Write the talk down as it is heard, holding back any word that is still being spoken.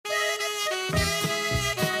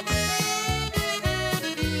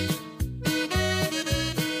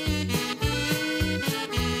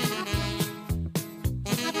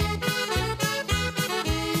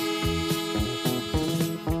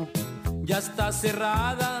Ya está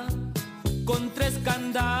cerrada con 3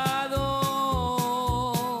 candados.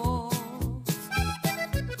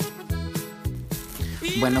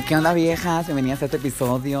 Bueno, ¿qué onda, viejas? Bienvenidas a este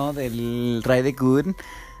episodio del Ride Good,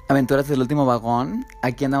 Aventuras del Último Vagón.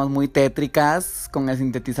 Aquí andamos muy tétricas con el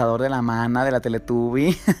sintetizador de la mana de la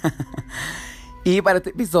Teletubby. Y para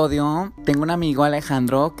este episodio tengo un amigo,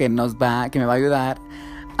 Alejandro, que me va a ayudar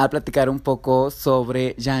a platicar un poco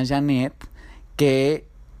sobre Jean Genet, que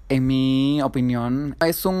en mi opinión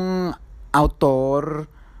es un autor,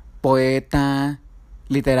 poeta,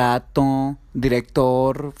 literato,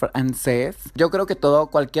 director francés. Yo creo que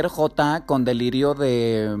cualquier jota con delirio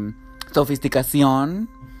de sofisticación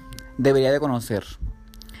debería de conocer.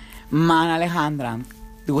 Alejandra,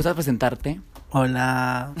 ¿te gusta presentarte?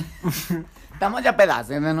 Hola. Estamos ya pedazos,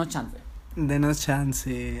 denos chance. Denos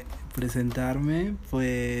chance. Presentarme,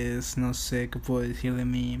 pues no sé qué puedo decir de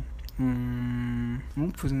mí.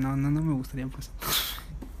 Pues no me gustaría pues.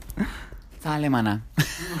 Sale, mana.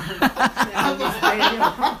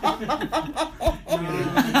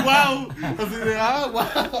 ¡Wow! Así de wow.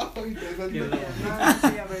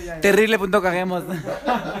 Terrible punto cagemos.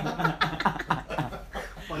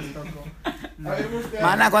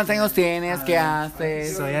 Mana, ¿cuántos años tienes? ¿Qué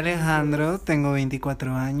haces? Soy Alejandro, tengo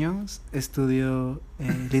 24 años, estudio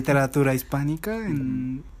literatura hispánica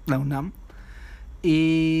en la UNAM.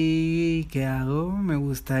 ¿Y qué hago? Me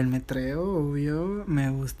gusta el metreo, obvio.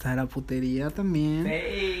 Me gusta la putería también.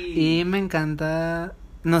 Sí. Y me encanta...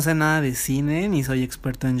 No sé nada de cine, ni soy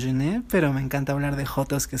experto en Genet, pero me encanta hablar de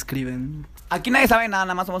jotos que escriben. Aquí nadie sabe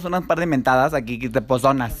nada más somos unas par de inventadas aquí de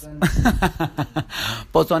pozonas.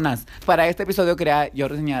 Pozonas. Para este episodio quería yo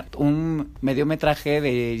reseñar un mediometraje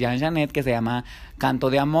de Jean Genet que se llama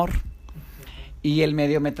Canto de Amor. Y el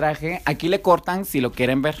mediometraje, aquí le cortan si lo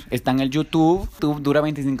quieren ver. Está en el YouTube dura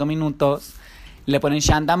 25 minutos. Le ponen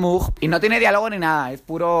Chant d'amour y no tiene diálogo ni nada. Es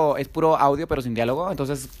puro audio, pero sin diálogo.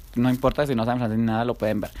 Entonces, no importa si no saben francés ni nada, lo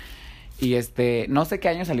pueden ver. Y no sé qué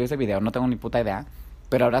año salió ese video, no tengo ni puta idea.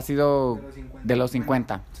 Pero habrá sido de los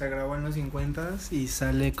 50. Se grabó en los 50 y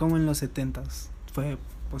sale como en los 70. Fue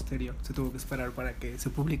posterior, se tuvo que esperar para que se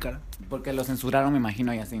publicara. Porque lo censuraron, me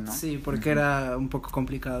imagino, y así, ¿no? Sí, porque era un poco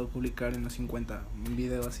complicado publicar en los 50 un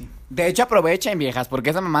video así. De hecho, aprovechen, viejas,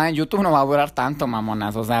 porque esa mamada en YouTube no va a durar tanto,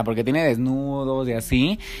 mamonas. O sea, porque tiene desnudos y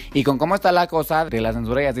así. Y con cómo está la cosa de la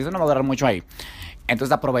censura y así, eso no va a durar mucho ahí.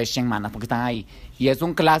 Entonces aprovechen, manas, porque están ahí. Y es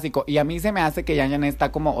un clásico. Y a mí se me hace que Jean Genet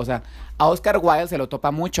está como, o sea, a Oscar Wilde se lo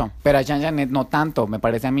topa mucho, pero a Jean Genet no tanto, me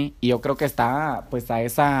parece a mí. Y yo creo que está, pues,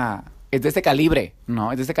 es de ese calibre,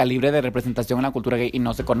 ¿no? Es de ese calibre de representación en la cultura gay y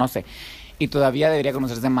no se conoce. Y todavía debería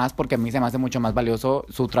conocerse más porque a mí se me hace mucho más valioso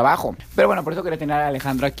su trabajo. Pero bueno, por eso quería tener a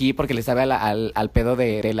Alejandro aquí porque le sabe al pedo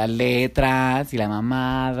de las letras y la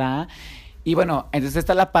mamada. Y bueno, entonces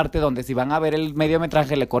esta es la parte donde si van a ver el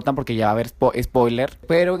mediometraje le cortan porque ya va a haber spoiler.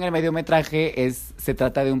 Pero en el mediometraje se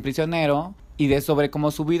trata de un prisionero y de sobre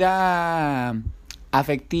como su vida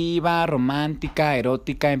afectiva, romántica,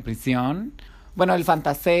 erótica en prisión. Bueno, él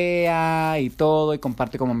fantasea y todo y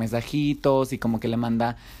comparte como mensajitos y como que le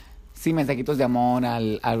manda, sí, mensajitos de amor a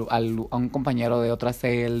un compañero de otra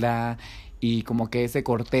celda y como que ese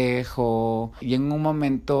cortejo. Y en un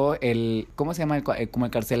momento ¿cómo se llama? Como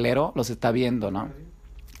el carcelero los está viendo, ¿no?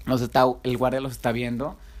 El guardia los está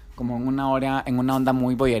viendo como en una onda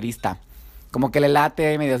muy voyerista. Como que le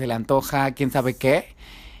late, medio se le antoja, quién sabe qué.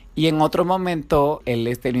 Y en otro momento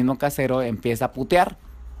el mismo casero empieza a putear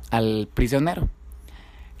al prisionero.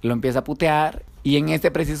 Lo empieza a putear y en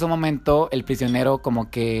ese preciso momento el prisionero como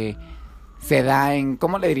que se da en,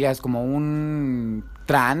 ¿cómo le dirías? Como un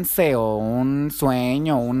trance o un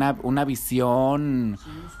sueño, una visión.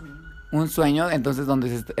 Un sueño, entonces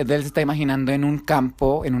donde él se está imaginando en un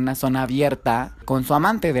campo, en una zona abierta, con su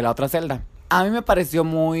amante de la otra celda. A mí me pareció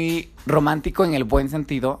muy romántico en el buen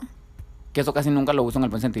sentido, que eso casi nunca lo uso en el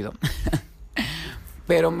buen sentido.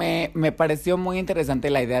 Pero me pareció muy interesante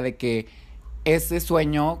la idea de que ese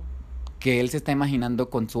sueño que él se está imaginando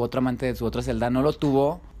con su otro amante de su otra celda no lo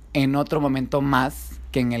tuvo en otro momento más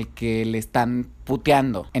que en el que le están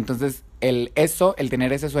puteando. Entonces, el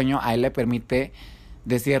tener ese sueño a él le permite,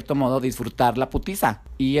 de cierto modo, disfrutar la putiza.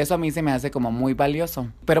 Y eso a mí se me hace como muy valioso.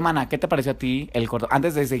 Pero, mana, ¿qué te pareció a ti el corto?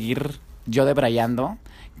 Antes de seguir yo debrayando,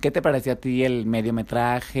 ¿qué te pareció a ti el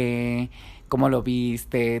mediometraje? ¿Cómo lo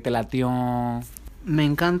viste? ¿Te latió? Me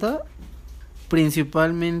encanta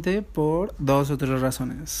Principalmente por 2 o 3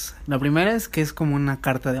 razones. La primera es que es como una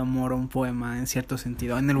carta de amor o un poema en cierto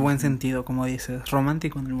sentido, en el buen sentido, como dices,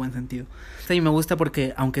 romántico en el buen sentido. Y me gusta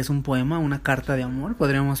porque aunque es un poema, una carta de amor,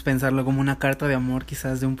 podríamos pensarlo como una carta de amor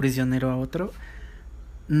quizás de un prisionero a otro,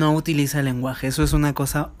 no utiliza el lenguaje. Eso es una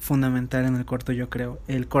cosa fundamental en el corto, yo creo.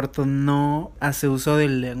 El corto no hace uso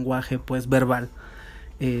del lenguaje pues verbal.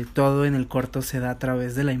 Todo en el corto se da a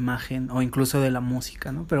través de la imagen o incluso de la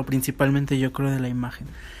música, ¿no? Pero principalmente yo creo de la imagen.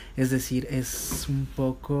 Es decir, es un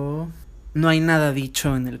poco... No hay nada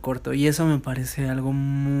dicho en el corto y eso me parece algo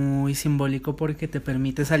muy simbólico porque te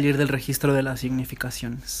permite salir del registro de las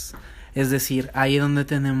significaciones. Es decir, ahí donde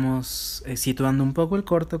tenemos, situando un poco el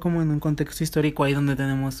corto como en un contexto histórico, ahí donde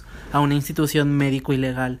tenemos a una institución médico y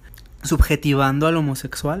legal subjetivando al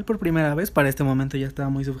homosexual por primera vez. Para este momento ya estaba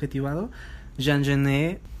muy subjetivado. Jean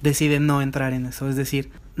Genet decide no entrar en eso, es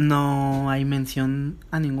decir, no hay mención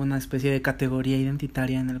a ninguna especie de categoría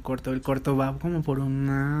identitaria en el corto. El corto va como por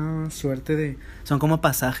una suerte de... son como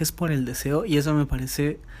pasajes por el deseo y eso me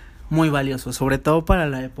parece muy valioso, sobre todo para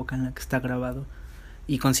la época en la que está grabado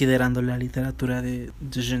y considerando la literatura de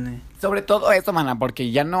Genet. Sobre todo eso, mana,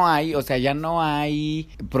 porque ya no hay, o sea, ya no hay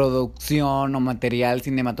producción o material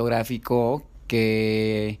cinematográfico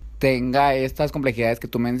que tenga estas complejidades que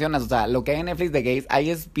tú mencionas. O sea, lo que hay en Netflix de gays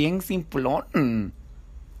ahí es bien simplón.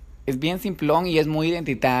 Es bien simplón y es muy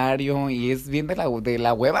identitario y es bien de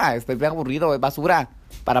la hueva. Es bien aburrido, es basura.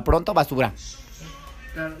 Para pronto, basura.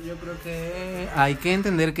 Claro, yo creo que hay que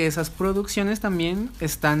entender que esas producciones también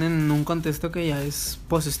están en un contexto que ya es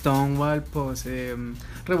post-Stonewall,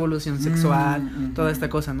 revolución sexual, toda esta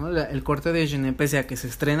cosa, ¿no? El corte de Genet, pese a que se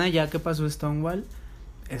estrena ya que pasó Stonewall,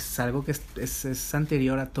 es algo que es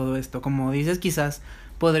anterior a todo esto. Como dices, quizás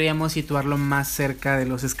podríamos situarlo más cerca de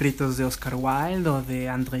los escritos de Oscar Wilde o de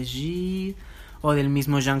André Gide o del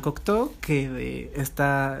mismo Jean Cocteau que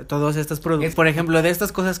de todas estas producciones. Por ejemplo, de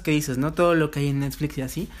estas cosas que dices, ¿no? Todo lo que hay en Netflix y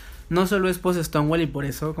así, no solo es post-Stonewall y por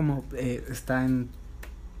eso como está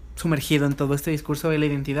sumergido en todo este discurso de la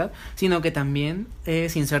identidad, sino que también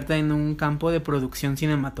se inserta en un campo de producción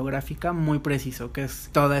cinematográfica muy preciso, que es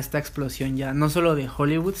toda esta explosión ya, no solo de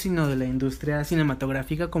Hollywood, sino de la industria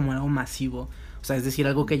cinematográfica como algo masivo. O sea, es decir,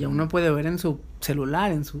 algo que ya uno puede ver en su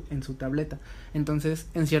celular, en su tableta. Entonces,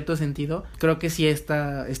 en cierto sentido, creo que si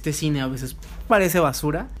este cine a veces parece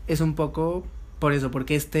basura, es un poco por eso,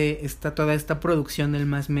 porque toda esta producción del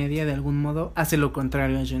mass media de algún modo hace lo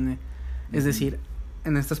contrario a Genet. Es decir,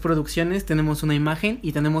 en estas producciones tenemos una imagen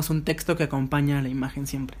y tenemos un texto que acompaña a la imagen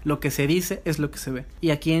siempre. Lo que se dice es lo que se ve. Y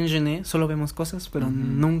aquí en Genet solo vemos cosas, pero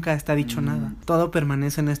nunca está dicho nada. Todo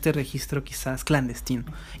permanece en este registro quizás clandestino.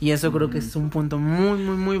 Y eso creo que es un punto muy,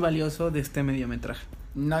 muy, muy valioso de este mediometraje.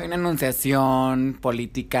 No hay una enunciación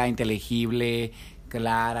política inteligible,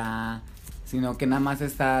 clara, sino que nada más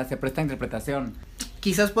se presta a interpretación.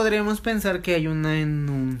 Quizás podríamos pensar que hay una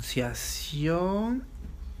enunciación...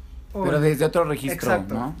 Pero desde otro registro,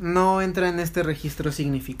 exacto, ¿no? No entra en este registro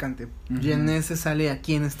significante. Genet se sale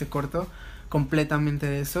aquí en este corto completamente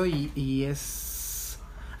de eso y es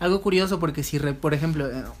algo curioso porque por ejemplo,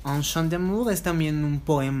 Un Chant d'amour es también un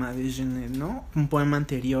poema de Genet, ¿no? Un poema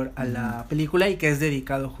anterior a la película y que es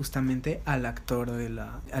dedicado justamente al actor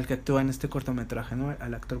al que actúa en este cortometraje, ¿no?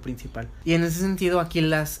 Al actor principal. Y en ese sentido aquí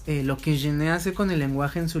lo que Genet hace con el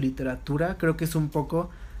lenguaje en su literatura creo que es un poco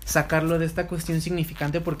sacarlo de esta cuestión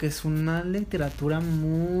significante porque es una literatura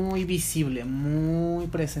muy visible, muy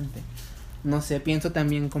presente. No sé, pienso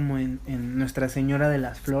también como en Nuestra Señora de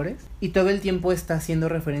las Flores y todo el tiempo está haciendo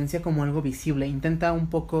referencia como algo visible, intenta un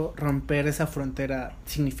poco romper esa frontera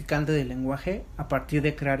significante del lenguaje a partir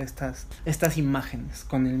de crear estas imágenes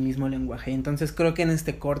con el mismo lenguaje. Entonces creo que en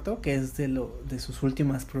este corto, que es de sus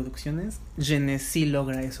últimas producciones, Genet sí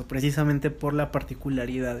logra eso, precisamente por la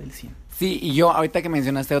particularidad del cine. Sí, y yo ahorita que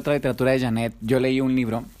mencionaste otra literatura de Genet, yo leí un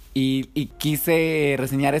libro y quise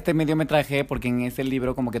reseñar este mediometraje porque en ese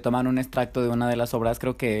libro como que toman un extracto de una de las obras,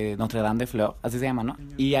 creo que Notre Dame de Fleurs, así se llama, ¿no?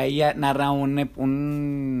 Y ahí narra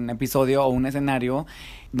un episodio o un escenario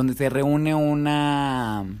donde se reúne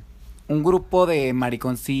un grupo de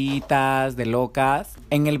mariconcitas, de locas,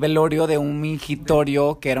 en el velorio de un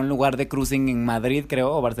mingitorio que era un lugar de cruising en Madrid,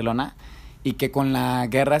 creo, o Barcelona, y que con la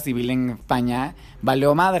guerra civil en España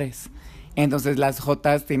valió madres. Entonces las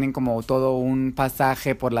jotas tienen como todo un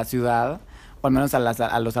pasaje por la ciudad, o al menos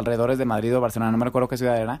a los alrededores de Madrid o Barcelona, no me recuerdo qué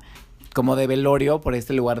ciudad era, como de velorio por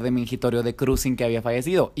este lugar de mingitorio de cruising que había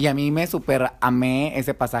fallecido. Y a mí me súper amé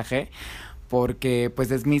ese pasaje porque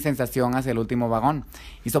pues es mi sensación hacia el último vagón.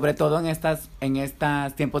 Y sobre todo en estos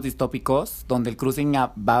tiempos distópicos donde el cruising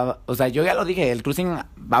va, o sea, yo ya lo dije, el cruising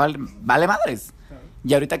vale madres.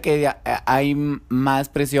 Y ahorita que hay más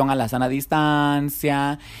presión a la sana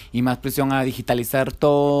distancia y más presión a digitalizar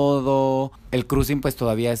todo, el cruising pues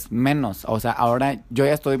todavía es menos. O sea, ahora yo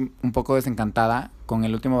ya estoy un poco desencantada con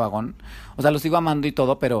el último vagón. O sea, lo sigo amando y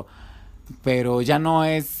todo, pero ya no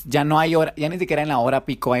hay hora, ya ni siquiera en la hora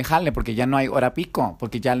pico hay jale, porque ya no hay hora pico,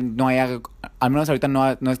 porque ya no hay, al menos ahorita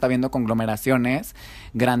no está habiendo conglomeraciones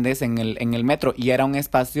grandes en el metro, y era un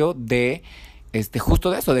espacio de, justo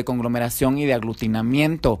de eso, de conglomeración y de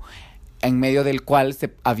aglutinamiento, en medio del cual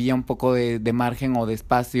había un poco de margen o de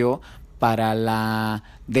espacio para la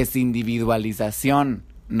desindividualización,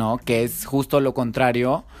 ¿no? Que es justo lo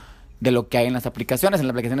contrario de lo que hay en las aplicaciones. En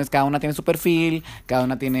las aplicaciones cada una tiene su perfil, cada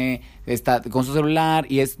una está con su celular,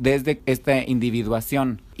 y es desde esta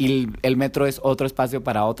individuación. Y el metro es otro espacio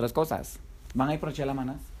para otras cosas. ¿Van a ir por chela,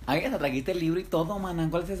 manas? Ay, hasta trajiste el libro y todo, manan.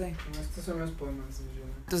 ¿Cuál es ese? Estos son los poemas.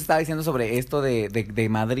 Entonces estaba diciendo sobre esto de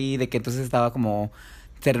Madrid, de que entonces estaba como...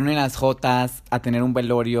 Se reúnen las jotas a tener un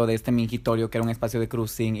velorio de este mingitorio que era un espacio de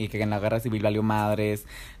cruising y que en la guerra civil valió madres,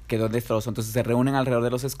 quedó destrozo. Entonces se reúnen alrededor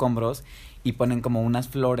de los escombros y ponen como unas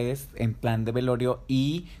flores en plan de velorio,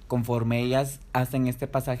 y conforme ellas hacen este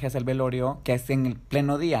pasaje hacia el velorio, que hacen en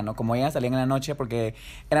pleno día, ¿no? Como ellas salían en la noche porque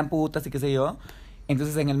eran putas y qué sé yo,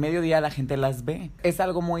 entonces en el mediodía la gente las ve. Es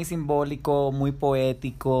algo muy simbólico, muy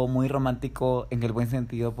poético, muy romántico en el buen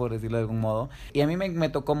sentido, por decirlo de algún modo. Y a mí me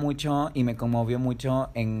tocó mucho y me conmovió mucho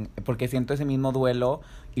porque siento ese mismo duelo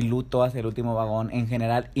y luto hacia el último vagón en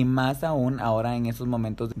general, y más aún ahora en esos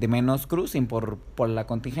momentos de menos cruising por la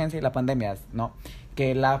contingencia y la pandemia, ¿no?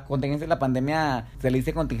 Que la contingencia y la pandemia se le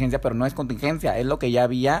dice contingencia, pero no es contingencia, es lo que ya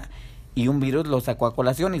había y un virus lo sacó a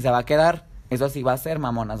colación y se va a quedar. Eso sí va a ser,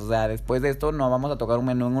 mamonas. O sea, después de esto no vamos a tocar un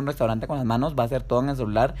menú en un restaurante con las manos, va a ser todo en el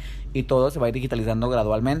celular y todo se va a ir digitalizando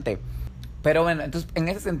gradualmente. Pero bueno, entonces en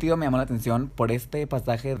ese sentido me llamó la atención por este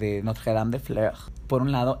pasaje de Notre Dame de Fleurs, por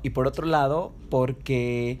un lado, y por otro lado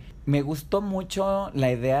porque me gustó mucho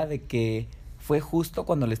la idea de que fue justo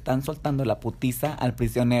cuando le están soltando la putiza al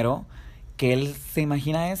prisionero que él se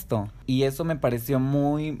imagina esto. Y eso me pareció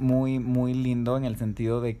muy, muy, muy lindo, en el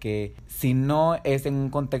sentido de que si no es en un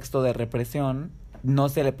contexto de represión, no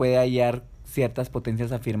se le puede hallar ciertas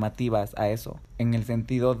potencias afirmativas a eso. En el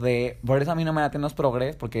sentido de... Por eso a mí no me laten los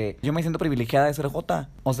progres, porque yo me siento privilegiada de ser jota.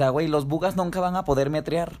 O sea, güey, los bugas nunca van a poder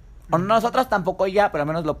metrear. O nosotras tampoco ya, pero al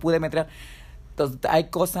menos lo pude metrear. Entonces,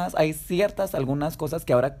 algunas cosas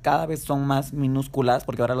que ahora cada vez son más minúsculas,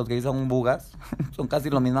 porque ahora los gays son bugas, son casi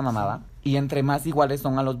lo misma mamada. Y entre más iguales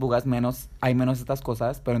son a los bugas, hay menos estas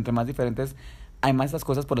cosas, pero entre más diferentes hay más estas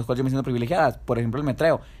cosas por las cuales yo me siento privilegiadas. Por ejemplo, el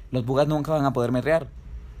metreo. Los bugas nunca van a poder metrear.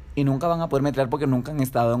 Y nunca van a poder metrear porque nunca han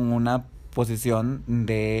estado en una posición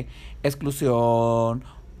de exclusión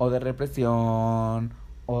o de represión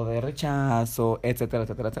o de rechazo, etcétera,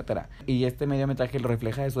 etcétera, etcétera. Y este mediometraje lo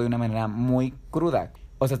refleja eso de una manera muy cruda.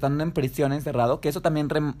 O sea, estando en prisión encerrado, que eso también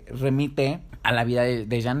remite a la vida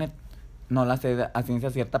de Janet. No la sé a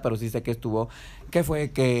ciencia cierta, pero sí sé que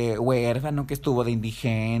fue huérfano, que estuvo de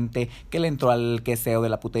indigente, que le entró al queseo de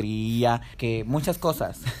la putería, que muchas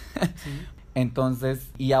cosas. Sí. Entonces,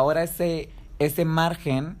 y ahora ese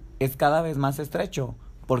margen es cada vez más estrecho.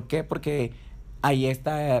 ¿Por qué? Porque hay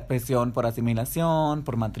esta presión por asimilación,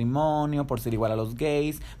 por matrimonio, por ser igual a los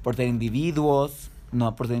gays, por ser individuos,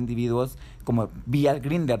 no por ser individuos como vía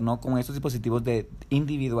Grindr, ¿no? Con esos dispositivos de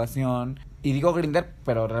individuación. Y digo Grindr,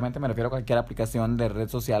 pero realmente me refiero a cualquier aplicación de red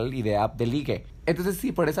social y de app de ligue. Entonces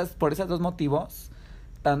sí, por esos dos motivos,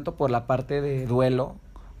 tanto por la parte de duelo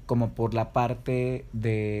como por la parte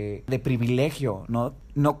de privilegio, ¿no?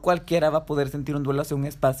 No cualquiera va a poder sentir un duelo hacia un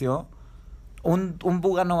espacio. Un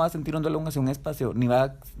buga no va a sentir un duelo hacia un espacio, ni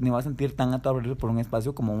va a sentir tan atraído por un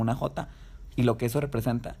espacio como una jota y lo que eso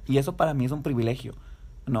representa. Y eso para mí es un privilegio,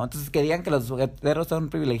 ¿no? Entonces, que digan que los heteros son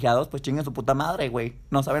privilegiados, pues chinguen su puta madre, güey.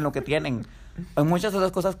 No saben lo que tienen. Hay muchas de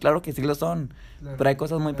esas cosas, claro que sí lo son, claro, pero hay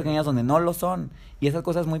cosas muy pequeñas donde no lo son. Y esas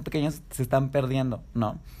cosas muy pequeñas se están perdiendo,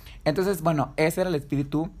 ¿no? Entonces, bueno, ese era el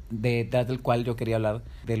espíritu detrás del cual yo quería hablar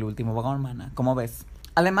del último vagón, mana. ¿Cómo ves?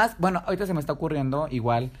 Además, bueno, ahorita se me está ocurriendo,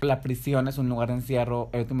 igual, la prisión es un lugar de encierro,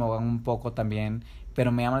 el último vagón un poco también,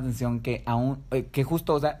 pero me llama la atención que que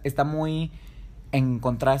justo, o sea, está muy en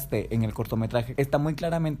contraste en el cortometraje, están muy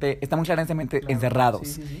clarentemente claro, encerrados,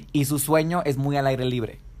 sí. Y su sueño es muy al aire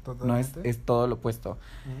libre. Totalmente. No es todo lo opuesto.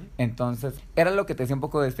 Uh-huh. Entonces, era lo que te decía un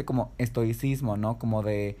poco de este como estoicismo, ¿no? Como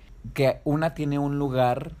de que una tiene un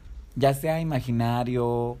lugar, ya sea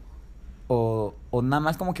imaginario o nada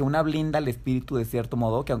más como que una blinda al espíritu de cierto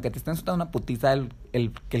modo, que aunque te estén soltando una putiza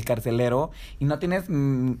el carcelero y no tienes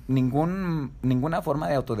ninguna forma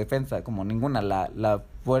de autodefensa, como ninguna, la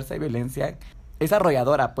fuerza y violencia es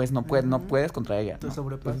arrolladora, pues no puedes contra ella. Te ¿no?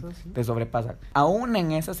 sobrepasa, Pues, sí. te sobrepasa. Aún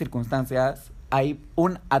en esas circunstancias hay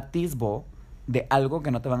un atisbo de algo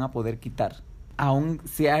que no te van a poder quitar. Aún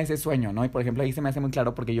sea ese sueño, ¿no? Y por ejemplo ahí se me hace muy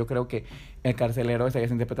claro porque yo creo que el carcelero, esa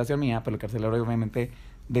es interpretación mía, pero el carcelero obviamente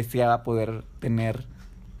deseaba poder tener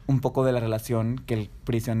un poco de la relación que el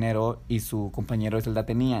prisionero y su compañero de celda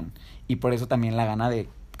tenían. Y por eso también la gana de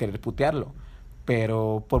querer putearlo.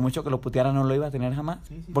 Pero por mucho que lo puteara no lo iba a tener jamás.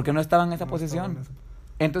 Sí, sí, porque no estaba en esa no posición. estaba en esa-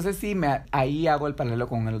 Entonces sí, ahí hago el paralelo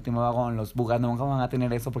con el último vagón. Los bugas nunca van a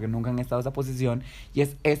tener eso porque nunca han estado en esa posición. Y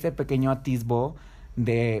es ese pequeño atisbo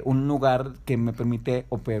de un lugar que me permite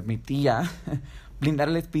o permitía blindar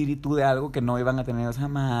el espíritu de algo que no iban a tener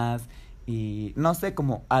jamás. Y no sé,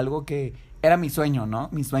 como algo que era mi sueño, ¿no?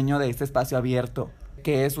 Mi sueño de este espacio abierto,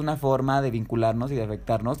 que es una forma de vincularnos y de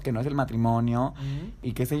afectarnos, que no es el matrimonio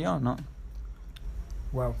y qué sé yo, ¿no?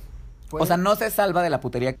 Wow. O sea, no se salva de la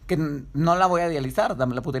putería, que no la voy a idealizar,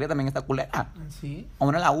 la putería también está culera. Sí, A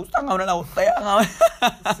uno la gustan, a uno la bustean, a uno...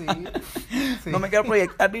 sí. Sí. No me quiero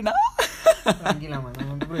proyectar ni nada. Tranquila, mano,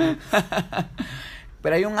 no te preocupes.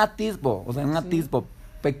 Pero hay un atisbo, o sea, un Sí. atisbo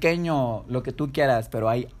pequeño, lo que tú quieras, pero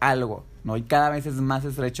hay algo, ¿no? Y cada vez es más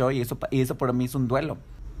estrecho y eso por mí es un duelo.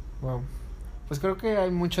 Wow. Pues creo que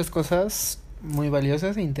hay muchas cosas muy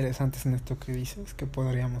valiosas e interesantes en esto que dices, que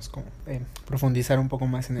podríamos como profundizar un poco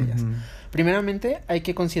más en ellas. Ujú. Primeramente, hay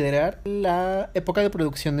que considerar la época de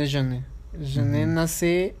producción de Genet. Genet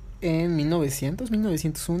nace en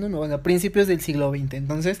 1901, no, a principios del siglo XX.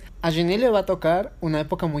 Entonces, a Genet le va a tocar una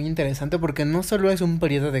época muy interesante porque no solo es un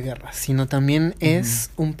periodo de guerra, sino también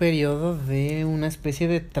es un periodo de una especie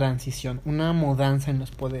de transición, una mudanza en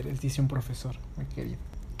los poderes, dice un profesor, muy querido,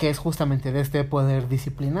 que es justamente de este poder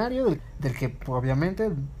disciplinario, del que obviamente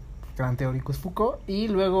el gran teórico es Foucault, y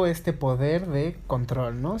luego este poder de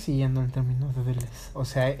control, ¿no? Siguiendo en términos de Deleuze. O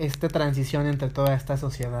sea, esta transición entre toda esta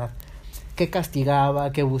sociedad que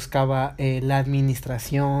castigaba, que buscaba la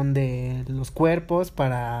administración de los cuerpos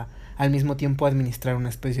para al mismo tiempo administrar una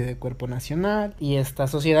especie de cuerpo nacional, y estas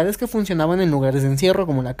sociedades que funcionaban en lugares de encierro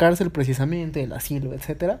como la cárcel precisamente, el asilo,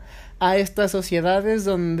 etcétera, a estas sociedades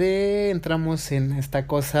donde entramos en esta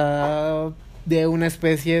cosa de una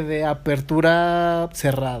especie de apertura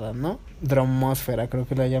cerrada, ¿no? Dromósfera, creo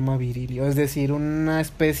que la llama Virilio, es decir, una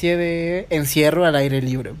especie de encierro al aire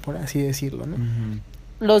libre, por así decirlo, ¿no? Ujú.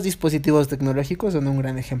 Los dispositivos tecnológicos son un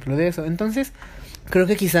gran ejemplo de eso. Entonces, creo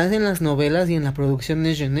que quizás en las novelas y en la producción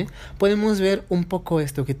de Genet podemos ver un poco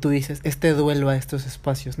esto que tú dices, este duelo a estos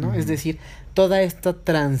espacios, ¿no? Ujú. Es decir, toda esta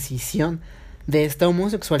transición de esta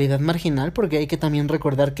homosexualidad marginal, porque hay que también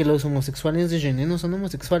recordar que los homosexuales de Genet no son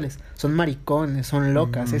homosexuales, son maricones, son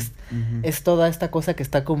locas, Ujú, es ujú. toda esta cosa que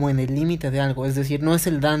está como en el límite de algo, es decir, no es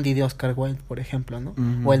el dandy de Oscar Wilde, por ejemplo, ¿no?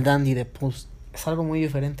 Ujú. O el dandy de Proust, es algo muy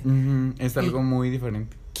diferente. Ujú, es algo muy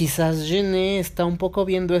diferente. Quizás Genet está un poco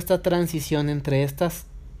viendo esta transición entre estas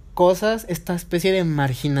cosas, esta especie de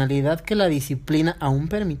marginalidad que la disciplina aún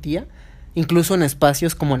permitía, incluso en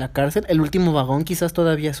espacios como la cárcel. El último vagón quizás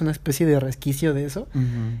todavía es una especie de resquicio de eso.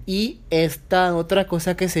 Ujú. Y esta otra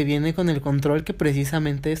cosa que se viene con el control, que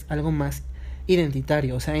precisamente es algo más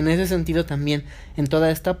identitario. O sea, en ese sentido también, en toda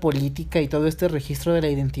esta política y todo este registro de la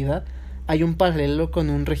identidad, hay un paralelo con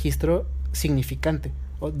un registro significante.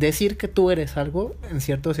 O decir que tú eres algo, en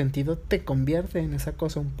cierto sentido, te convierte en esa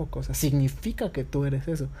cosa un poco. O sea, significa que tú eres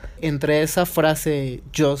eso. Entre esa frase,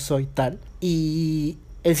 yo soy tal, y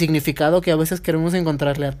el significado que a veces queremos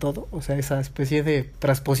encontrarle a todo, o sea, esa especie de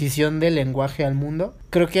transposición del lenguaje al mundo,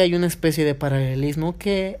 creo que hay una especie de paralelismo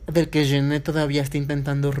del que Genet todavía está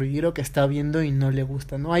intentando huir o que está viendo y no le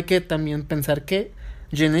gusta, ¿no? Hay que también pensar que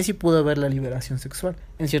Genet sí pudo ver la liberación sexual.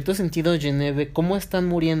 En cierto sentido, Genet ve cómo están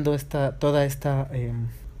muriendo toda esta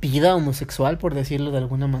vida homosexual, por decirlo de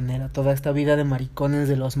alguna manera, toda esta vida de maricones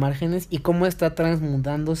de los márgenes, y cómo está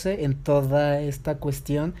transmudándose en toda esta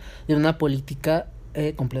cuestión de una política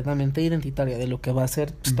completamente identitaria, de lo que va a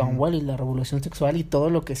ser Stonewall y la revolución sexual y todo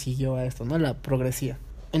lo que siguió a esto, ¿no? La progresía.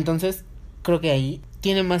 Entonces, creo que ahí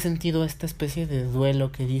tiene más sentido esta especie de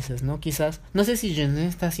duelo que dices, ¿no? Quizás, no sé si Genet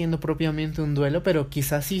está haciendo propiamente un duelo, pero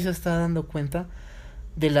quizás sí se está dando cuenta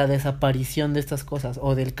de la desaparición de estas cosas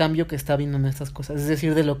o del cambio que está habiendo en estas cosas, es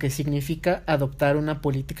decir, de lo que significa adoptar una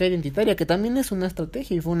política identitaria, que también es una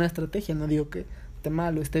estrategia y fue una estrategia, no digo que esté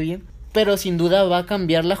mal o esté bien, pero sin duda va a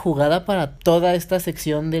cambiar la jugada para toda esta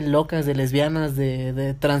sección de locas, de lesbianas,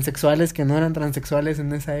 de transexuales que no eran transexuales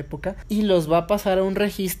en esa época, y los va a pasar a un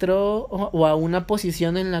registro o a una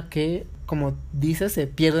posición en la que, como dices, se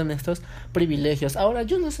pierden estos privilegios. Ahora,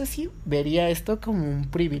 yo no sé si vería esto como un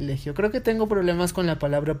privilegio. Creo que tengo problemas con la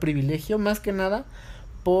palabra privilegio, más que nada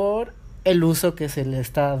por el uso que se le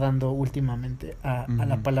está dando últimamente a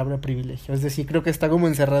la palabra privilegio. Es decir, creo que está como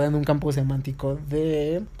encerrada en un campo semántico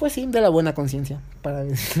de, pues sí, de la buena conciencia, para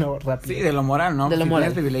decirlo rápido. Sí, de lo moral, ¿no? De lo si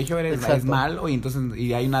moral. tienes privilegio es malo y entonces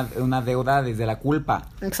y hay una deuda desde la culpa.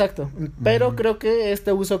 Exacto, pero creo que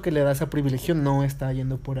este uso que le das a privilegio no está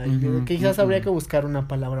yendo por ahí. Quizás habría que buscar una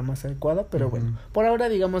palabra más adecuada, pero bueno, por ahora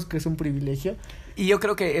digamos que es un privilegio. Y yo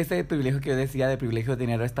creo que ese privilegio que yo decía, de privilegio de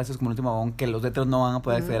tener espacios como el último vagón, que los otros no van a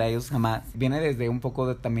poder acceder a ellos jamás, viene desde un poco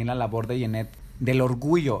de también la labor de Genet, del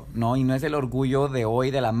orgullo, ¿no? Y no es el orgullo de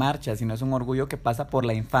hoy de la marcha, sino es un orgullo que pasa por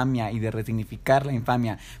la infamia y de resignificar la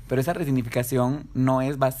infamia. Pero esa resignificación no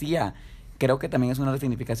es vacía. Creo que también es una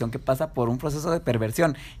resignificación que pasa por un proceso de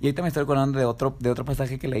perversión. Y ahorita me estoy acordando de otro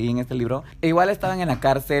pasaje que leí en este libro. E igual estaban en la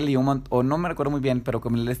cárcel y o no me recuerdo muy bien, pero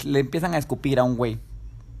como le empiezan a escupir a un güey.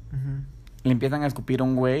 Le empiezan a escupir a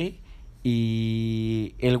un güey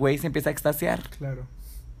y el güey se empieza a extasiar. Claro.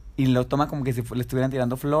 Y lo toma como que si le estuvieran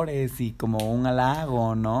tirando flores y como un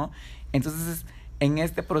halago, ¿no? Entonces, en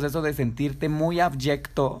este proceso de sentirte muy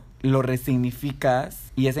abyecto, lo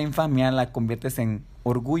resignificas y esa infamia la conviertes en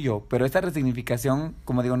orgullo. Pero esa resignificación,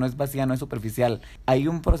 como digo, no es vacía, no es superficial. Hay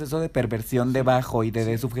un proceso de perversión debajo y de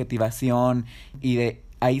desubjetivación y de,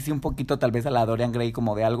 ahí sí un poquito tal vez a la Dorian Gray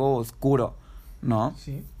como de algo oscuro, ¿no?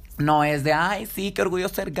 Sí. No es de, ay, sí, qué orgullo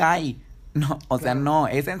ser gay. No, o sea, no,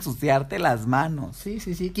 es ensuciarte las manos. Sí.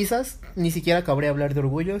 Quizás ni siquiera cabría hablar de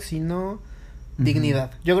orgullo, sino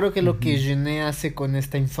dignidad. Yo creo que lo que Genet hace con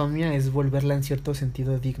esta infamia es volverla en cierto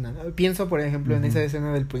sentido digna. Pienso, por ejemplo, en esa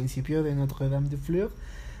escena del principio de Notre Dame de Fleur,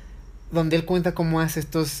 donde él cuenta cómo hace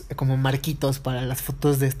estos como marquitos para las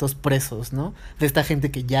fotos de estos presos, ¿no? De esta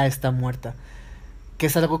gente que ya está muerta. Que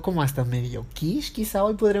es algo como hasta medio quiche, quizá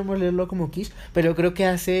hoy podríamos leerlo como quiche, pero creo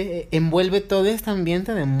que envuelve todo este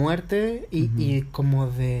ambiente de muerte y como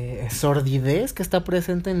de sordidez que está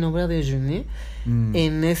presente en la obra de Genet,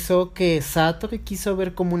 en eso que Sartre quiso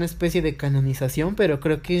ver como una especie de canonización, pero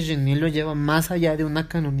creo que Genet lo lleva más allá de una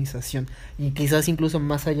canonización y quizás incluso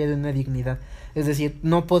más allá de una dignidad. Es decir,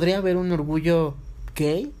 no podría haber un orgullo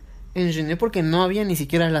gay en Genet porque no había ni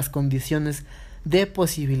siquiera las condiciones de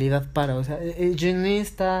posibilidad para, o sea, Genet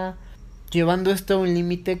está llevando esto a un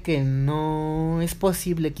límite que no es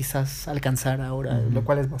posible quizás alcanzar ahora, lo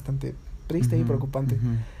cual es bastante triste y preocupante.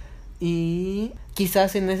 Y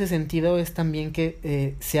quizás en ese sentido es también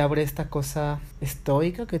que se abre esta cosa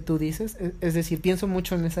estoica que tú dices, es decir, pienso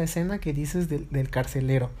mucho en esa escena que dices del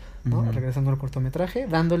carcelero, ¿no? Regresando al cortometraje,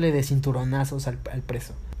 dándole de cinturonazos al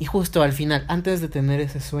preso. Y justo al final, antes de tener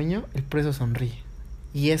ese sueño, el preso sonríe.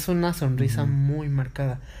 Y es una sonrisa muy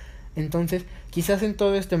marcada. Entonces, quizás en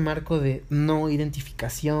todo este marco de no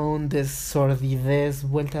identificación, de sordidez,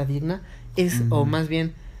 vuelta digna, o más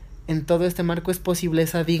bien, en todo este marco es posible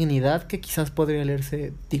esa dignidad que quizás podría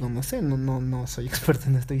leerse, digo, no sé, no soy experto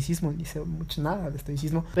en estoicismo, ni sé mucho nada de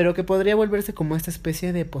estoicismo, pero que podría volverse como esta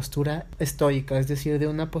especie de postura estoica, es decir, de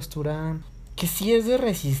una postura que sí es de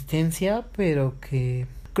resistencia, pero que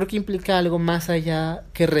creo que implica algo más allá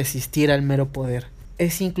que resistir al mero poder.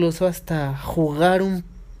 Es incluso hasta jugar un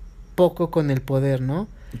poco con el poder, ¿no?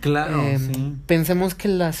 Claro, sí. Pensemos que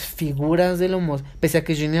las figuras del pese a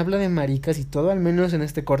que Genet habla de maricas y todo, al menos en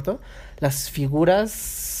este corto, las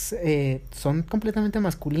figuras son completamente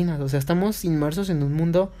masculinas. O sea, estamos inmersos en un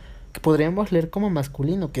mundo que podríamos leer como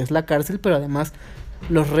masculino, que es la cárcel, pero además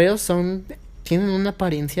los reos tienen una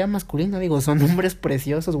apariencia masculina, digo, son hombres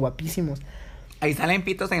preciosos, guapísimos. Ahí salen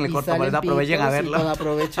pitos en el corto, por eso aprovechen a verlo.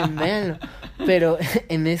 Aprovechen, véanlo. Pero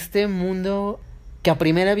en este mundo que a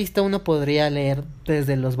primera vista uno podría leer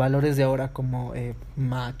desde los valores de ahora como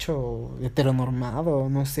macho, heteronormado,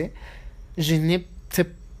 no sé, Genet se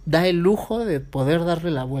da el lujo de poder darle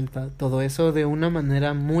la vuelta a todo eso de una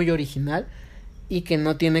manera muy original y que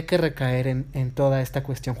no tiene que recaer en toda esta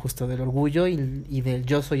cuestión justo del orgullo y del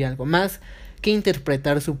yo soy algo más que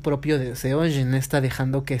interpretar su propio deseo. Genet está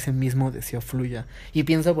dejando que ese mismo deseo fluya. Y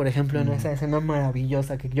pienso, por ejemplo, en esa escena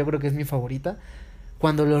maravillosa que yo creo que es mi favorita,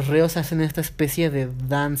 cuando los reos hacen esta especie de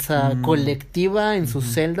danza colectiva en sus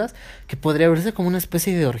celdas, que podría verse como una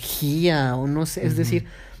especie de orgía o no sé, es decir,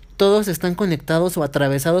 todos están conectados o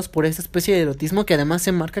atravesados por esa especie de erotismo que además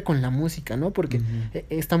se marca con la música, ¿no? Porque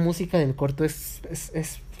esta música del corto es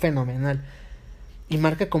fenomenal. Y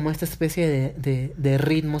marca como esta especie de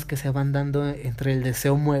ritmos que se van dando entre el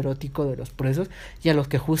deseo muy erótico de los presos y a los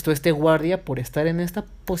que justo este guardia, por estar en esta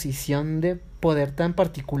posición de poder tan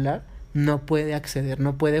particular, no puede acceder,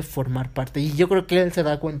 no puede formar parte. Y yo creo que él se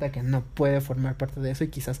da cuenta que no puede formar parte de eso y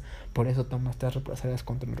quizás por eso toma estas represalias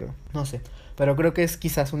contra el reo. No sé, pero creo que es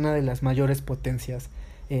quizás una de las mayores potencias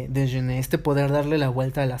de Genet, este poder darle la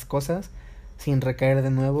vuelta a las cosas sin recaer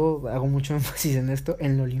de nuevo, hago mucho énfasis en esto,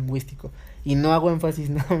 en lo lingüístico. Y no hago énfasis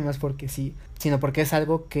nada más porque sí, sino porque es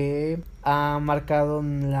algo que ha marcado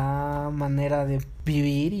la manera de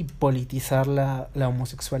vivir y politizar la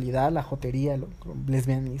homosexualidad, la jotería, el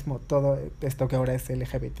lesbianismo, todo esto que ahora es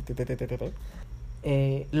LGBT.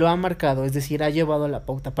 Lo ha marcado, es decir, ha llevado la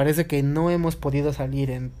pauta. Parece que no hemos podido salir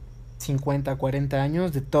en 50, 40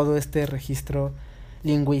 años de todo este registro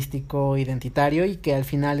lingüístico, identitario, y que al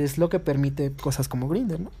final es lo que permite cosas como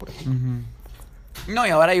Grindr, ¿no? Por ejemplo. No, y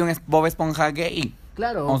ahora hay un Bob Esponja gay.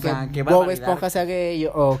 Claro, o que sea, que Bob Esponja sea gay,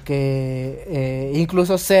 o que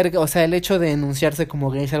incluso ser, o sea, el hecho de enunciarse como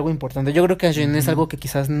gay es algo importante. Yo creo que a Jen es algo que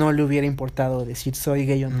quizás no le hubiera importado decir soy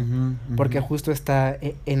gay o no, porque justo está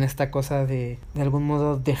en esta cosa de algún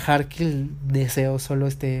modo dejar que el deseo solo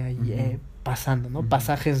esté ahí pasando, ¿no?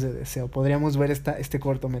 Pasajes de deseo. Podríamos ver este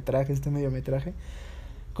cortometraje, este mediometraje,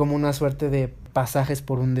 como una suerte de pasajes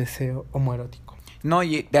por un deseo homoerótico. No,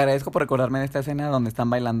 y te agradezco por recordarme de esta escena donde están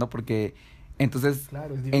bailando, porque entonces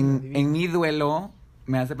Claro, es divino, divino. en mi duelo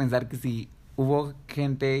me hace pensar que si hubo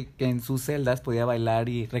gente que en sus celdas podía bailar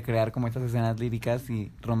y recrear como estas escenas líricas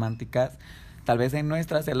y románticas, tal vez en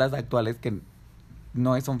nuestras celdas actuales, que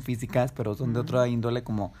no son físicas, pero son de otra índole,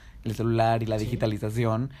 como el celular y la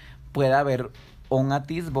digitalización, pueda haber un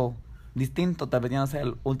atisbo distinto. Tal vez ya no sea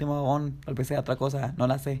el último vagón, tal vez sea otra cosa, no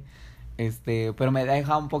la sé. Pero me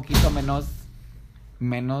deja un poquito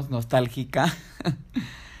menos nostálgica.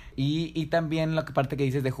 Y también la parte que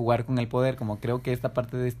dices de jugar con el poder, como creo que esta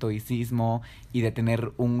parte de estoicismo y de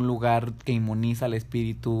tener un lugar que inmuniza al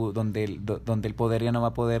espíritu, donde el poder ya no va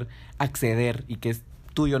a poder acceder y que es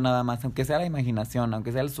tuyo nada más, aunque sea la imaginación,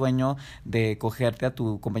 aunque sea el sueño de cogerte a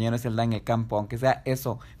tu compañero de celda en el campo, aunque sea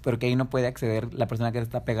eso, pero que ahí no puede acceder la persona que te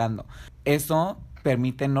está pegando. Eso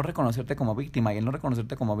permite no reconocerte como víctima, y el no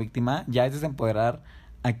reconocerte como víctima ya es desempoderar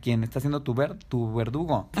a quien está siendo tu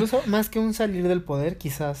verdugo. Incluso más que un salir del poder,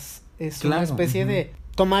 quizás es Claro, una especie de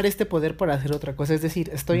tomar este poder para hacer otra cosa. Es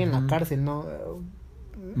decir, estoy en la cárcel, ¿no?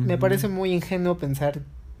 Me parece muy ingenuo pensar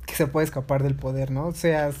que se puede escapar del poder, ¿no? O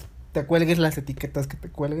sea, te cuelgues las etiquetas que te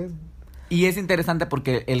cuelgues. Y es interesante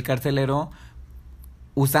porque el carcelero,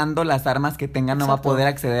 usando las armas que tenga, no va a poder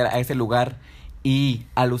acceder a ese lugar. Y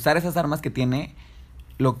al usar esas armas que tiene,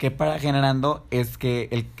 lo que para generando es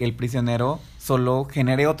que el prisionero solo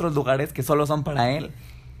genere otros lugares que solo son para él.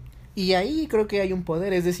 Y ahí creo que hay un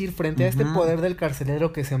poder, es decir, frente a este poder del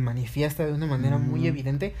carcelero que se manifiesta de una manera muy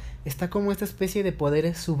evidente, está como esta especie de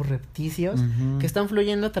poderes subrepticios que están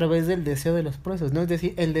fluyendo a través del deseo de los presos, ¿no? Es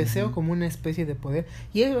decir, el deseo como una especie de poder,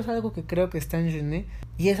 y eso es algo que creo que está en Genet,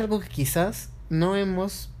 y es algo que quizás no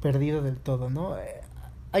hemos perdido del todo, ¿no?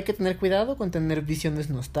 Hay que tener cuidado con tener visiones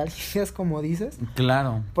nostálgicas, como dices.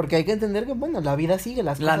 Claro. Porque hay que entender que, bueno, la vida sigue,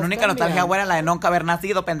 las cosas La única cambian. nostalgia buena es la de nunca haber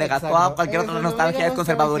nacido, pendejas. Toda cualquier otra nostalgia es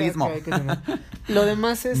conservadurismo. Lo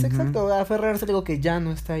demás es, exacto, aferrarse a algo que ya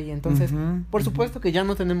no está ahí. Entonces, por supuesto que ya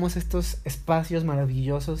no tenemos estos espacios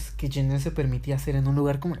maravillosos que Genet se permitía hacer en un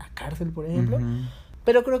lugar como la cárcel, por ejemplo.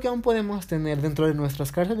 Pero creo que aún podemos tener dentro de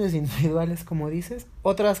nuestras cárceles individuales, como dices,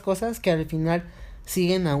 otras cosas que al final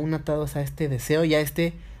siguen aún atados a este deseo y a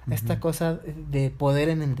esta cosa de poder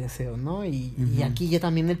en el deseo, ¿no? Y aquí ya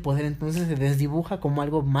también el poder entonces se desdibuja como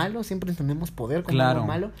algo malo, siempre entendemos poder como algo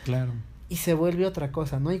malo. Claro. Y se vuelve otra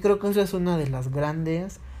cosa, ¿no? Y creo que eso es una de las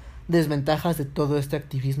grandes desventajas de todo este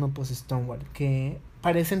activismo post-Stonewall, que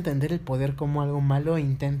parece entender el poder como algo malo e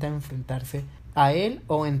intenta enfrentarse a él,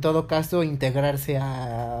 o en todo caso integrarse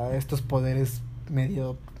a estos poderes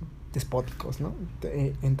medio despóticos, ¿no?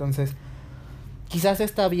 Entonces, quizás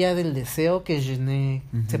esta vía del deseo que Genet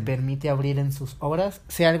se permite abrir en sus obras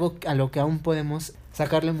sea algo a lo que aún podemos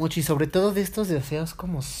sacarle mucho, y sobre todo de estos deseos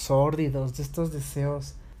como sórdidos, de estos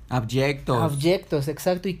deseos abyectos,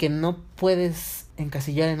 exacto, y que no puedes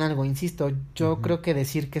encasillar en algo. Insisto, yo creo que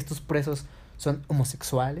decir que estos presos son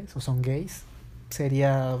homosexuales o son gays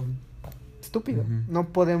sería estúpido. No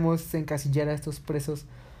podemos encasillar a estos presos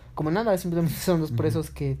como nada, simplemente son los presos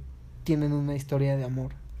que tienen una historia de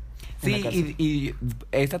amor. Sí, y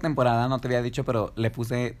esta temporada, no te había dicho, pero le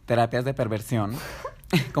puse terapias de perversión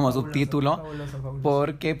como subtítulo, fabuloso.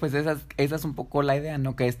 porque pues esa es un poco la idea,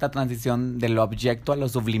 ¿no? Que esta transición de lo abyecto a lo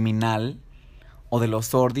subliminal, o de lo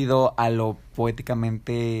sórdido a lo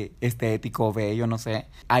poéticamente estético o bello, no sé,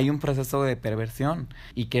 hay un proceso de perversión,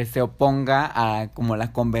 y que se oponga a como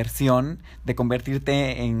la conversión de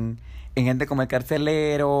convertirte en gente como el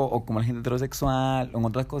carcelero o como la gente heterosexual o en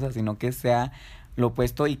otras cosas, sino que sea lo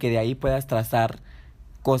opuesto, y que de ahí puedas trazar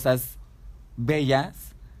cosas bellas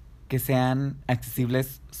que sean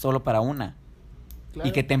accesibles solo para una. Claro.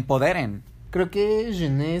 Y que te empoderen. Creo que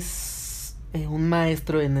Genet un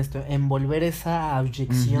maestro en esto, envolver esa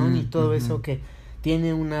abyección y todo eso que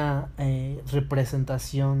tiene una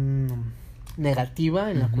representación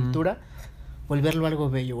negativa en la cultura, volverlo algo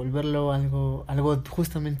bello, volverlo algo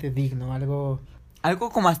justamente digno, algo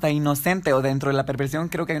como hasta inocente, o dentro de la perversión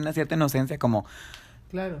creo que hay una cierta inocencia, como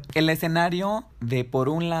claro. El escenario de por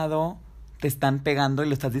un lado te están pegando y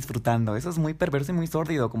lo estás disfrutando. Eso es muy perverso y muy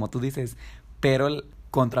sórdido, como tú dices, pero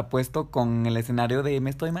contrapuesto con el escenario de me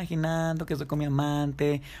estoy imaginando que estoy con mi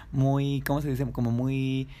amante, muy, ¿cómo se dice? Como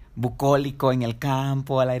muy bucólico en el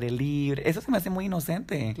campo, al aire libre. Eso se me hace muy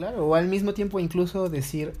inocente. Claro, o al mismo tiempo incluso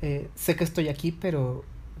decir, sé que estoy aquí, pero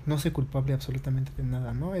no soy culpable absolutamente de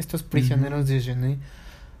nada, ¿no? Estos prisioneros de Genet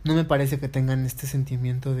no me parece que tengan este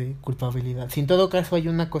sentimiento de culpabilidad. Si en todo caso hay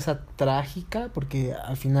una cosa trágica, porque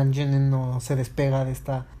al final Genet no se despega de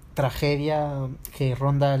esta tragedia que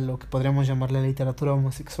ronda lo que podríamos llamar la literatura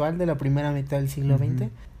homosexual de la primera mitad del siglo XX.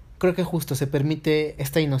 Creo que justo se permite,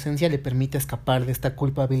 esta inocencia le permite escapar de esta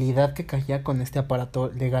culpabilidad que caía con este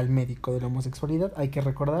aparato legal médico de la homosexualidad. Hay que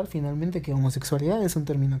recordar finalmente que homosexualidad es un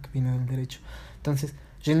término que viene del derecho. Entonces,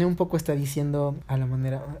 Genet un poco está diciendo a la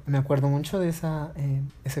manera, me acuerdo mucho de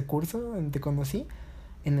ese curso en Te Conocí,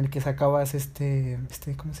 en el que sacabas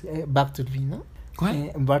 ¿cómo se llama? Bartleby, ¿no?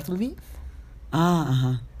 ¿Cuál? Bartleby.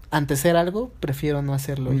 Ajá. Ante ser algo, prefiero no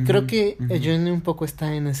hacerlo. Y creo que Genet un poco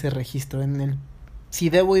está en ese registro, en el si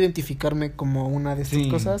debo identificarme como una de estas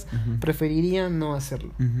cosas, preferiría no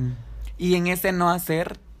hacerlo. Y en ese no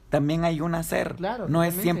hacer también hay un hacer. Claro, no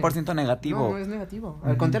totalmente. Es 100% negativo. No es negativo.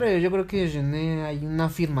 Al contrario, yo creo que en Genet hay una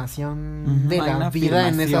afirmación de la vida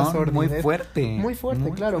en esa sordidez. Muy fuerte. Muy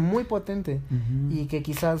fuerte, claro, muy potente. Y que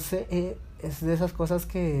quizás es de esas cosas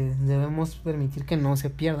que debemos permitir que no se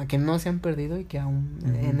pierda, que no se han perdido y que aún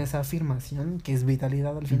en esa afirmación, que es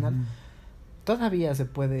vitalidad al final, todavía se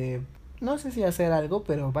puede, no sé si hacer algo,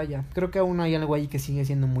 pero vaya, creo que aún hay algo ahí que sigue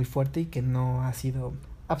siendo muy fuerte y que no ha sido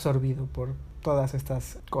absorbido por todas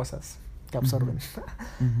estas cosas que absorben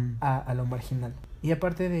a lo marginal. Y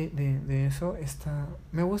aparte de eso,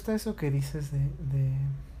 me gusta eso que dices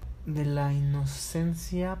de la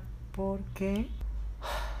inocencia, porque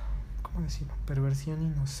 ¿cómo decirlo? Perversión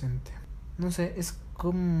inocente. No sé,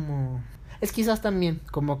 es quizás también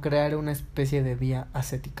como crear una especie de vía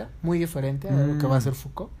ascética, muy diferente a lo que va a hacer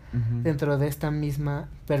Foucault, dentro de esta misma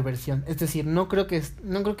perversión. Es decir, no creo que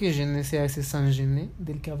Genet sea ese Saint-Genet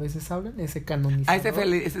del que a veces hablan, ese canonizador.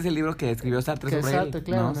 Ese es el libro que escribió Sartre sobre él,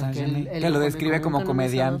 claro, ¿no? Saint-Genet, que lo describe como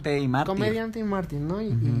comediante y mártir. Comediante y mártir, ¿no?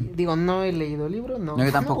 Y digo, no he leído el libro, no. No,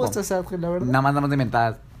 yo tampoco. Me gusta Sartre, la verdad. Nada más damos de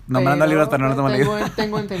inventadas. Nombrando libros, pero no los hemos leído.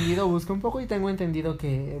 Tengo entendido, busco un poco y tengo entendido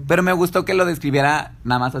que... Pero me gustó que lo describiera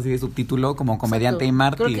nada más así de subtítulo, como comediante y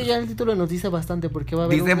mártir. Creo que ya el título nos dice bastante, porque va a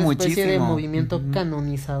haber una especie de movimiento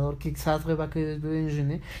canonizador que Sartre va a querer ver en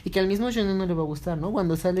Genet, y que al mismo Genet no le va a gustar, ¿no?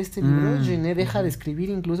 Cuando sale este libro, Genet deja de escribir,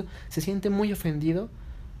 incluso se siente muy ofendido,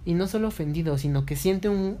 y no solo ofendido, sino que siente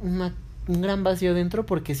un gran vacío dentro,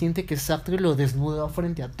 porque siente que Sartre lo desnudó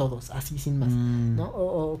frente a todos, así sin más, ¿no?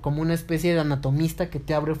 O como una especie de anatomista que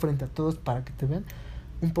te abre frente a todos para que te vean,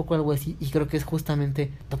 un poco algo así. Y creo que es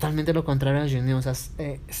justamente totalmente lo contrario a Genet. O sea,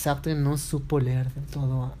 Sartre no supo leer del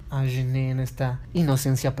todo a Genet en esta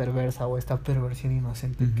inocencia perversa o esta perversión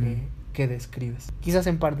inocente que describes. Quizás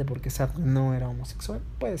en parte porque Sartre no era homosexual,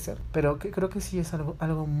 puede ser, pero creo que sí es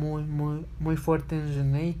algo muy, muy, muy fuerte en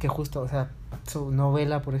Genet, y que justo, o sea, su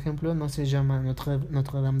novela, por ejemplo, no se llama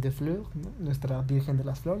Notre-Dame de Fleurs, ¿no? Nuestra Virgen de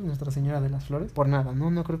las Flores, Nuestra Señora de las Flores, por nada,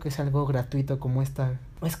 no creo que sea algo gratuito como esta.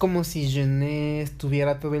 Es como si Genet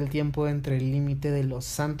estuviera todo el tiempo entre el límite de lo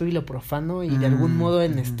santo y lo profano, y de algún modo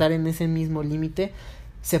en estar en ese mismo límite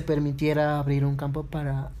se permitiera abrir un campo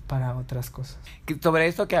para otras cosas. Sobre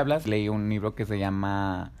esto que hablas, leí un libro que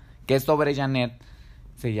es sobre Genet,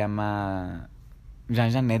 se llama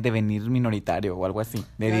Jean Genet, Devenir minoritario o algo así,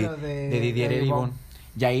 de Didier Eribon.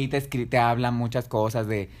 Y ahí te habla muchas cosas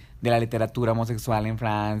de la literatura homosexual en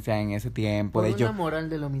Francia en ese tiempo. Por una moral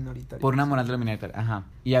de lo minoritario. Por una moral de lo minoritario, ajá.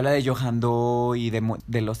 Y habla de Johan Doe y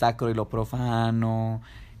de lo sacro y lo profano,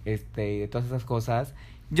 y de todas esas cosas.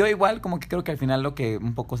 Yo igual como que creo que al final lo que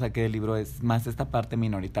un poco saqué del libro es más esta parte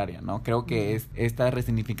minoritaria, ¿no? Creo que es esta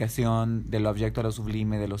resignificación de lo abyecto a lo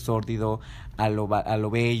sublime, de lo sórdido a lo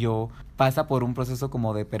bello, pasa por un proceso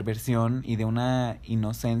como de perversión y de una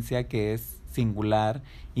inocencia que es singular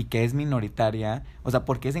y que es minoritaria. O sea,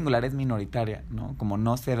 ¿por qué singular es minoritaria, no? Como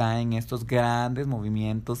no se da en estos grandes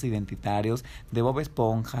movimientos identitarios de Bob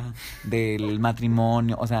Esponja, del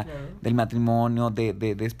matrimonio, o sea, del matrimonio,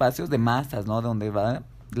 de espacios de masas, ¿no? Donde va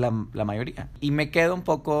la mayoría. Y me quedo un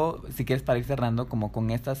poco, si quieres para ir cerrando, como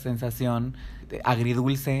con esta sensación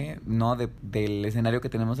agridulce, ¿no? Del escenario que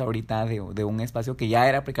tenemos ahorita, de un espacio que ya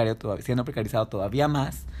era precario, siendo precarizado todavía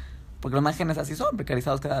más. Porque los márgenes así son,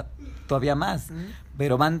 precarizados todavía más.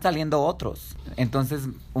 Pero van saliendo otros. Entonces,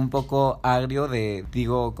 un poco agrio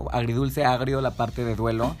agridulce, agrio la parte de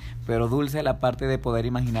duelo, pero dulce la parte de poder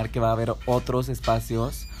imaginar que va a haber otros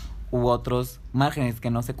espacios u otros márgenes que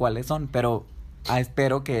no sé cuáles son, pero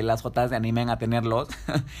espero que las Jotas se animen a tenerlos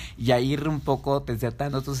y a ir un poco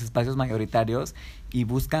desertando estos espacios mayoritarios y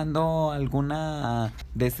buscando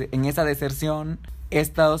en esa deserción,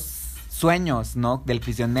 estos sueños, ¿no? Del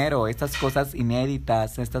prisionero, estas cosas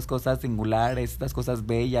inéditas, estas cosas singulares, estas cosas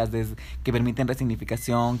bellas que permiten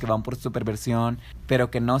resignificación, que van por su perversión, pero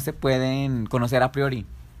que no se pueden conocer a priori.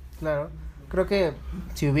 Claro. Creo que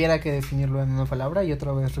si hubiera que definirlo en una palabra y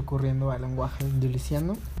otra vez recurriendo al lenguaje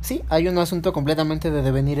duliciano, sí, hay un asunto completamente de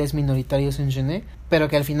devenires minoritarios en Genet, pero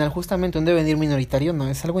que al final justamente un devenir minoritario no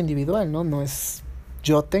es algo individual, ¿no? No es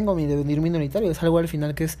yo tengo mi devenir minoritario, es algo al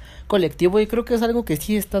final que es colectivo y creo que es algo que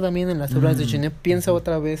sí está también en las obras de Genet. Piensa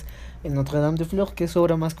otra vez en Notre Dame de Fleurs, que es su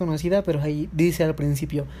obra más conocida, pero ahí dice al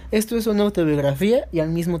principio, esto es una autobiografía y al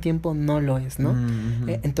mismo tiempo no lo es, ¿no?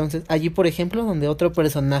 Entonces, allí por ejemplo, donde otro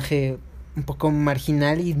personaje un poco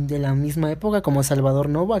marginal y de la misma época como Salvador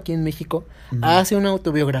Novo aquí en México hace una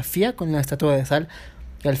autobiografía con La Estatua de Sal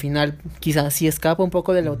que al final quizás sí escapa un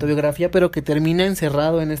poco de la autobiografía pero que termina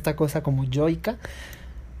encerrado en esta cosa como yoica.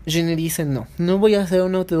 Genet dice no voy a hacer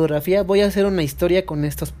una autobiografía, voy a hacer una historia con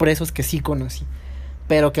estos presos que sí conocí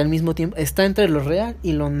pero que al mismo tiempo está entre lo real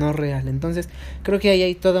y lo no real. Entonces, creo que ahí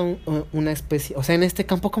hay toda una especie, o sea, en este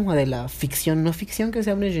campo como de la ficción, no ficción que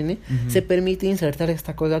se habla en Genet, se permite insertar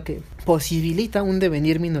esta cosa que posibilita un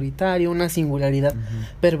devenir minoritario, una singularidad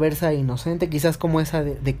perversa e inocente, quizás como esa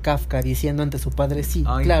de Kafka diciendo ante su padre, sí,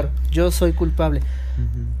 claro, yo soy culpable.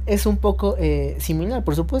 Es un poco similar,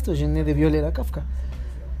 por supuesto, Genet debió leer a Kafka.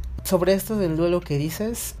 Sobre esto del duelo que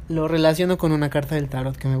dices, lo relaciono con una carta del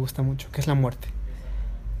tarot que me gusta mucho, que es la muerte.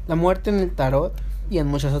 La muerte en el tarot y en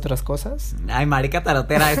muchas otras cosas. Ay, marica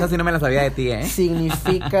tarotera, esa sí no me la sabía de ti, ¿eh?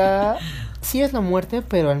 Significa, sí es la muerte,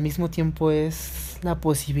 pero al mismo tiempo es la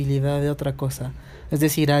posibilidad de otra cosa. Es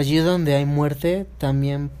decir, allí donde hay muerte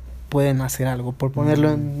también pueden hacer algo, por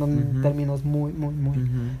ponerlo en términos muy, muy, muy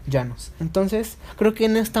llanos. Entonces, creo que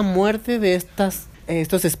en esta muerte de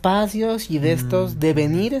estos espacios y de estos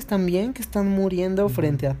devenires también que están muriendo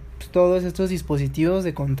frente a todos estos dispositivos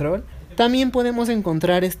de control, también podemos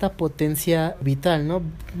encontrar esta potencia vital, ¿no?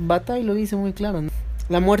 Bataille lo dice muy claro, ¿no?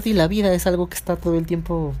 La muerte y la vida es algo que está todo el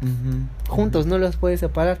tiempo juntos, no los puedes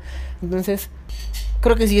separar. Entonces,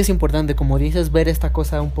 creo que sí es importante, como dices, ver esta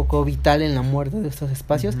cosa un poco vital en la muerte de estos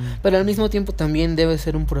espacios, pero al mismo tiempo también debe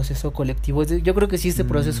ser un proceso colectivo. Yo creo que si este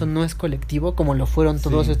proceso no es colectivo, como lo fueron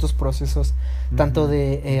todos estos procesos, tanto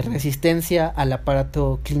de resistencia al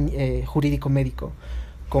aparato jurídico médico,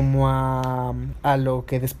 como a lo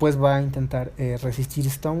que después va a intentar resistir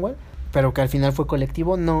Stonewall, pero que al final fue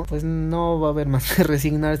colectivo, pues no va a haber más que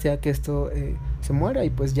resignarse a que esto se muera y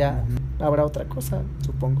pues ya habrá otra cosa,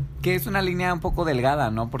 supongo. Que es una línea un poco delgada,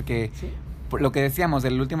 ¿no? Porque por lo que decíamos,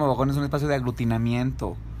 el último vagón es un espacio de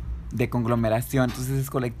aglutinamiento, de conglomeración, entonces es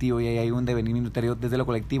colectivo y ahí hay un devenir minoritario desde lo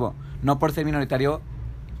colectivo. No por ser minoritario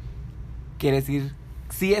quiere decir,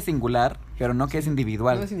 sí es singular, pero no que es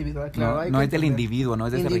individual. No es individual, claro. No es del individuo, no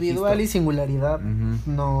es de ese registro. Individual y singularidad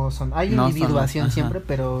no son. Hay individuación siempre,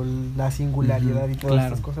 pero la singularidad y todas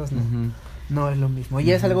estas cosas no es lo mismo. Y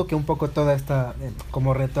es algo que un poco toda esta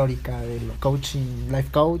como retórica del coaching, life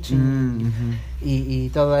coaching y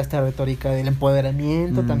toda esta retórica del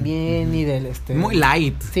empoderamiento también y del muy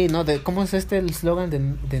light. Sí, ¿no? ¿Cómo es el eslogan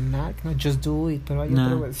de NAC? ¿No? Just do it, pero hay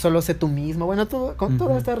otro, solo sé tú mismo. Bueno, con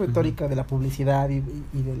toda esta retórica de la publicidad y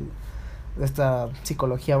de esta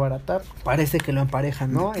psicología barata, parece que lo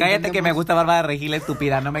emparejan, ¿no? Cállate que me gusta Bárbara Regil,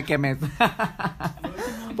 estúpida, no me quemes.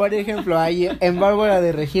 Por ejemplo, ahí en Bárbara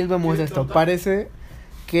de Regil vemos esto, parece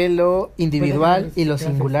que lo individual y lo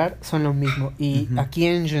singular son lo mismo, y aquí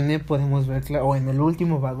en Genet podemos ver, o en el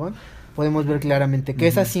último vagón, podemos ver claramente que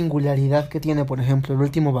esa singularidad que tiene, por ejemplo, el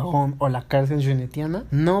último vagón o la cárcel genetiana,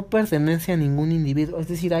 no pertenece a ningún individuo. Es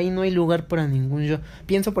decir, ahí no hay lugar para ningún yo.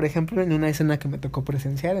 Pienso, por ejemplo, en una escena que me tocó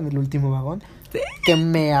presenciar en el último vagón, que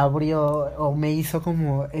me abrió o me hizo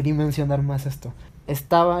como dimensionar más esto.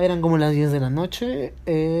 Eran como las 10 de la noche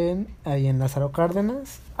ahí en Lázaro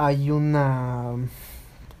Cárdenas. Hay una...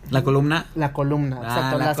 ¿La columna? La columna,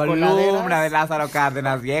 exacto. La columna de Lázaro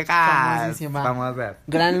Cárdenas, viejas. Vamos a ver.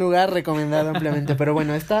 Gran lugar, recomendado ampliamente. Pero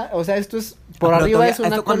bueno, esto es... Por arriba es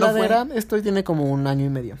una coladera. Esto tiene como 1 año y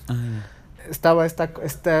medio. estaba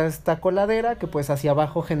esta coladera que pues hacia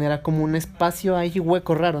abajo genera como un espacio ahí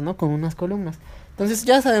hueco raro, ¿no? Con unas columnas. Entonces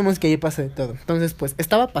ya sabemos que ahí pasa de todo. Entonces pues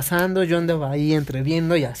estaba pasando, yo andaba ahí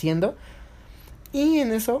entreviendo y haciendo. Y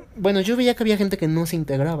en eso, bueno, yo veía que había gente que no se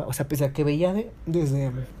integraba. O sea, pese a que veía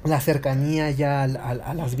desde la cercanía ya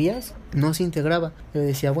a las vías, no se integraba. Yo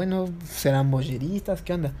decía, bueno, serán bolleristas,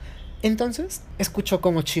 ¿qué onda? Entonces, escuchó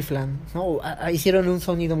como chiflan, ¿no? Hicieron un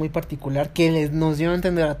sonido muy particular que nos dio a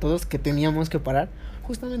entender a todos que teníamos que parar,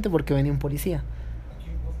 justamente porque venía un policía.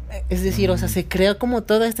 Es decir, o sea, se crea como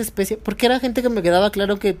toda esta especie, porque era gente que me quedaba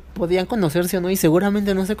claro que podían conocerse o no, y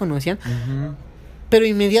seguramente no se conocían. Pero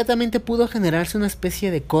inmediatamente pudo generarse una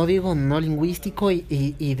especie de código no lingüístico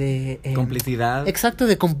y de... complicidad. Exacto,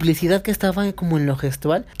 de complicidad que estaba como en lo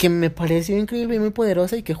gestual, que me pareció increíble y muy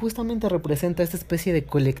poderosa y que justamente representa esta especie de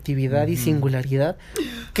colectividad y singularidad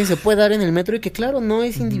que se puede dar en el metro y que claro, no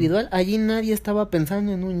es individual. Allí nadie estaba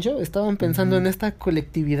pensando en un yo, estaban pensando en esta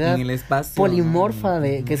colectividad en el espacio, polimorfa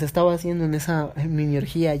de que se estaba haciendo en esa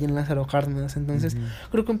miniorgía y en Lázaro Cárdenas. Entonces,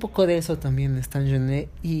 creo que un poco de eso también está en Genet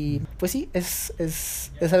y pues sí,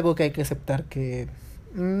 es algo que hay que aceptar, que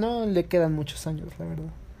no le quedan muchos años, la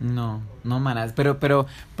verdad. No, manas, pero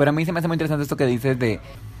a mí se me hace muy interesante esto que dices de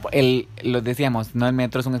lo decíamos, ¿no? El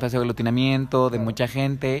metro es un espacio de aglutinamiento de mucha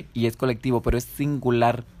gente y es colectivo, pero es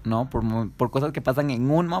singular, ¿no? Por cosas que pasan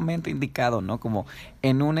en un momento indicado, ¿no? Como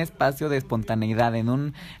en un espacio de espontaneidad, en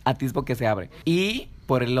un atisbo que se abre. Y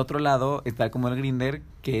por el otro lado está como el Grindr,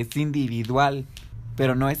 que es individual,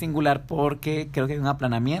 pero no es singular porque creo que hay un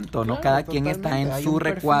aplanamiento, ¿no? Claro, Cada quien está en hay su un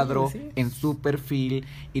perfil, recuadro, sí. en su perfil,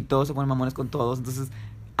 y todos se ponen mamones con todos. Entonces,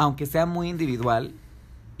 aunque sea muy individual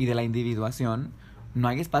y de la individuación, no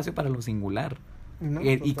hay espacio para lo singular. No,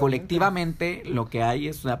 Y colectivamente lo que hay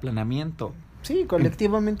es un aplanamiento. Sí,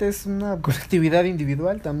 colectivamente es una colectividad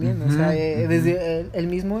individual también, o sea, desde el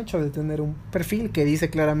mismo hecho de tener un perfil que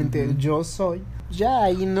dice claramente yo soy, ya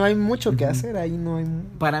ahí no hay mucho que hacer, ahí no hay...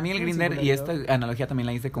 Para mí el Grindr, y esta analogía también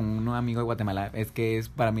la hice con un amigo de Guatemala, es que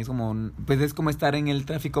para mí es como pues es como estar en el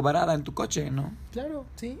tráfico varada en tu coche, ¿no? Claro,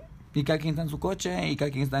 sí. Y cada quien está en su coche, y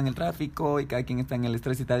cada quien está en el tráfico, y cada quien está en el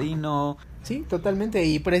estrés citadino. Sí, totalmente.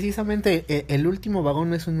 Y precisamente el último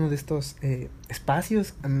vagón es uno de estos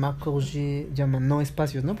espacios. Macaulay llama no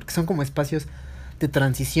espacios, ¿no? Porque son como espacios de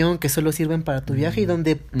transición que solo sirven para tu viaje y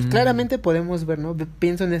donde claramente podemos ver, ¿no?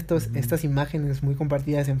 Pienso en estas imágenes muy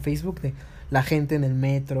compartidas en Facebook de la gente en el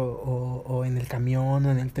metro o en el camión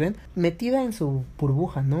o en el tren metida en su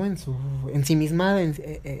burbuja, ¿no? Ensimismada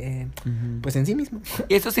pues en sí mismo.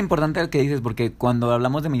 Y eso es importante lo que dices, porque cuando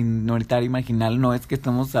hablamos de minoritario y marginal no es que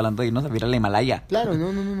estamos hablando de irnos a vivir a la Himalaya. Claro,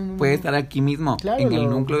 no. Puede estar aquí mismo, claro, en el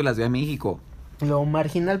núcleo de la Ciudad de México. Lo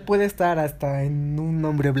marginal puede estar hasta en un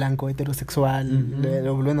hombre blanco, heterosexual,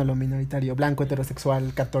 lo minoritario, blanco,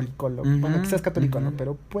 heterosexual, católico, bueno, quizás católico no,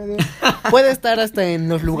 pero puede estar hasta en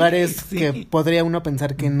los lugares que podría uno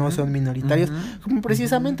pensar que no son minoritarios, como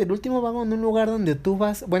precisamente el último vagón, un lugar donde tú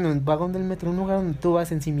vas, bueno, el vagón del metro, un lugar donde tú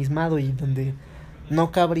vas ensimismado y donde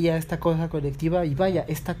no cabría esta cosa colectiva, y vaya,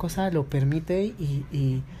 esta cosa lo permite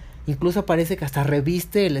y incluso parece que hasta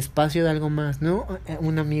reviste el espacio de algo más, ¿no?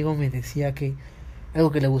 Un amigo me decía que algo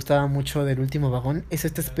que le gustaba mucho del último vagón es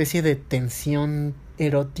esta especie de tensión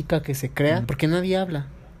erótica que se crea, porque nadie habla,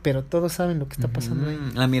 pero todos saben lo que está pasando ahí.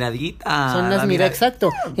 La miradita. Son las miradas, exacto,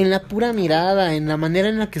 en la pura mirada, en la manera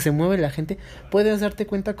en la que se mueve la gente, puedes darte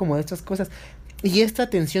cuenta como de estas cosas. Y esta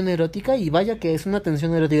tensión erótica, y vaya que es una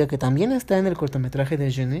tensión erótica que también está en el cortometraje de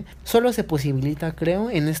Genet, solo se posibilita, creo,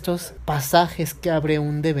 en estos pasajes que abre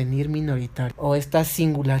un devenir minoritario, o esta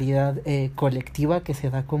singularidad colectiva que se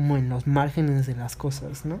da como en los márgenes de las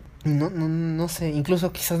cosas, ¿no? No sé,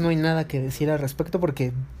 incluso quizás no hay nada que decir al respecto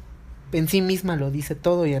porque en sí misma lo dice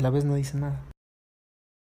todo y a la vez no dice nada.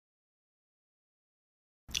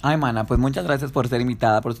 Ay, mana, pues muchas gracias por ser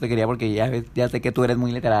invitada, por eso te quería, porque ya sé que tú eres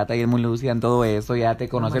muy literata y eres muy lúcida en todo eso, ya te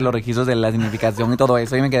conoces los registros de la significación y todo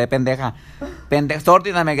eso, y me quedé pendeja,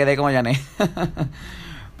 sórdida me quedé como Janet.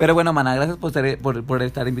 Pero bueno, mana, gracias por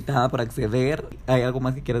estar invitada, por acceder. ¿Hay algo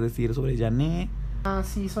más que quieras decir sobre Janet? Ah,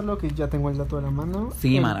 sí, solo que ya tengo el dato de la mano.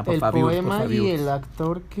 Sí, mana, por favor. El poema por favor. y el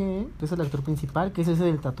actor que es el actor principal, que es ese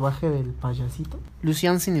del tatuaje del payasito.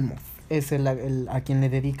 Lucien Cinemov es a quien le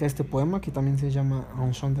dedica este poema, que también se llama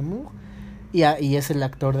Un chant d'amour. y es el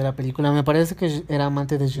actor de la película. Me parece que era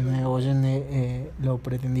amante de Genet o Genet lo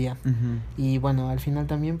pretendía. Y bueno, al final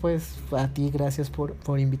también pues a ti gracias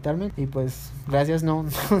por invitarme. Y pues gracias, no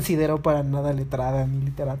considero para nada letrada ni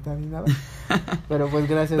literata ni nada. Pero pues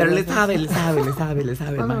gracias. Pero gracias. le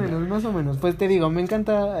sabe. Más o menos. Pues te digo, me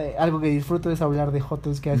encanta, algo que disfruto es hablar de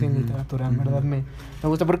jotos que hacen literatura. En verdad me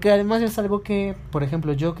gusta. Porque además es algo que, por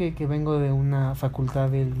ejemplo, yo que vengo de una facultad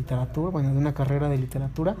de literatura, bueno, de una carrera de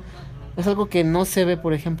literatura, es algo que no se ve,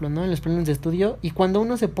 por ejemplo, ¿no? En los planes de estudio. Y cuando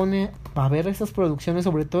uno se pone a ver esas producciones,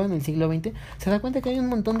 sobre todo en el siglo XX, se da cuenta que hay un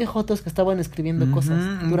montón de jotos que estaban escribiendo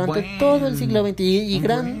cosas durante todo el siglo XX. Y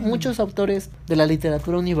muchos autores de la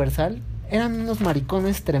literatura universal eran unos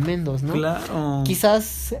maricones tremendos, ¿no? Claro.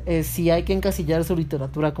 Quizás si hay que encasillar su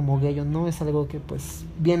literatura como gay o no, es algo que pues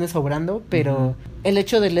viene sobrando, pero el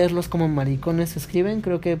hecho de leerlos como maricones escriben,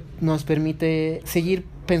 creo que nos permite seguir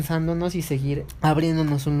pensándonos y seguir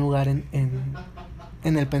abriéndonos un lugar en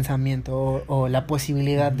el pensamiento o la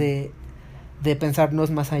posibilidad de pensarnos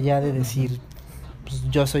más allá de decir, pues,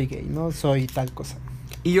 yo soy gay, ¿no? Soy tal cosa.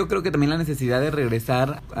 Y yo creo que también la necesidad de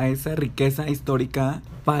regresar a esa riqueza histórica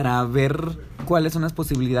para ver cuáles son las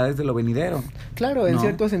posibilidades de lo venidero. Claro, en ¿no?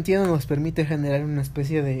 cierto sentido nos permite generar una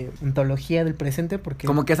especie de ontología del presente porque...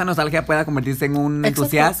 Como que esa nostalgia pueda convertirse en un Exacto,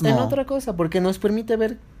 entusiasmo. en otra cosa, porque nos permite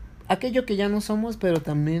ver aquello que ya no somos, pero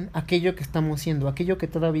también aquello que estamos siendo, aquello que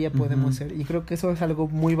todavía podemos ser. Y creo que eso es algo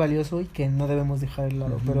muy valioso y que no debemos dejar de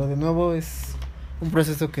lado. Pero de nuevo es un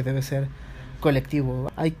proceso que debe ser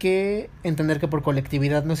colectivo. Hay que entender que por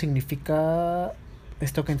colectividad no significa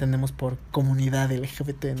esto que entendemos por comunidad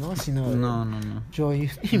LGBT, ¿no? Sino No. yo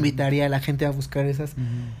invitaría a la gente a buscar esas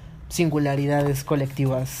singularidades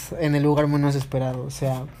colectivas en el lugar menos esperado,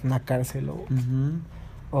 sea una cárcel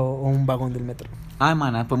o un vagón del metro. Ay,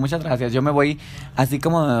 mana, pues muchas gracias. Yo me voy, así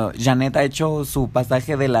como Janet ha hecho su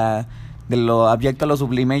pasaje de lo abyecto a lo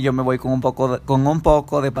sublime, yo me voy con un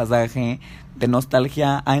poco de pasaje de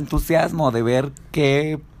nostalgia a entusiasmo de ver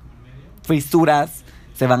qué fisuras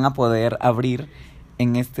se van a poder abrir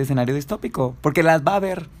en este escenario distópico, porque las va a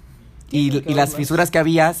haber y las fisuras que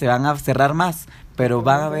había se van a cerrar más, pero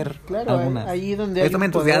van a haber algunas. Ahí donde esto me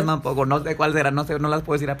entusiasma un poco, no sé cuál será, no las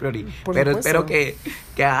puedo decir a priori, pero espero que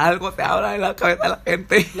algo se abra en la cabeza de la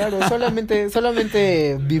gente. Claro,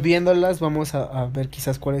 solamente viviéndolas vamos a ver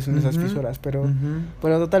quizás cuáles son esas fisuras, pero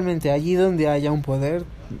totalmente, allí donde haya un poder,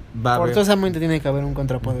 forzosamente tiene que haber un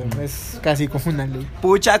contrapoder, es casi como una ley.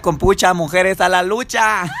 Pucha con pucha, mujeres a la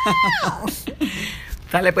lucha.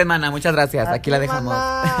 Sale pues, mana, muchas gracias, aquí la dejamos.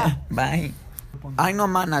 Bye. Ay, no,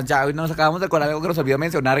 mana, ya hoy nos acabamos de acordar algo que nos olvidó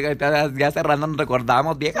mencionar, ya cerrando nos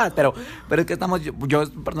recordábamos viejas, pero es que yo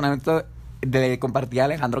personalmente le compartí a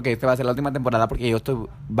Alejandro que va a ser la última temporada porque yo estoy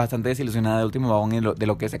bastante desilusionada del último vagón y de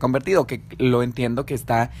lo que se ha convertido, que lo entiendo que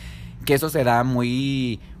eso se da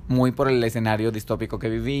muy por el escenario distópico que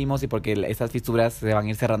vivimos y porque esas fisuras se van a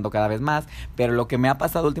ir cerrando cada vez más, pero lo que me ha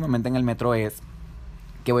pasado últimamente en el metro es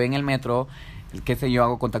que voy en el metro, qué sé yo,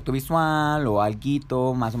 hago contacto visual o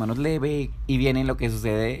alguito más o menos leve y viene, lo que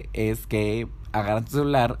sucede es que agarran tu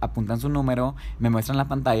celular, apuntan su número, me muestran la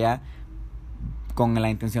pantalla con la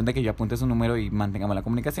intención de que yo apunte su número y mantengamos la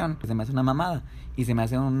comunicación. Se me hace una mamada y se me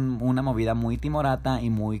hace una movida muy timorata y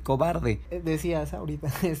muy cobarde. Decías ahorita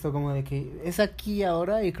esto como de que es aquí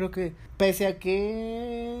ahora y creo que pese a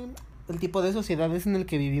que el tipo de sociedades en el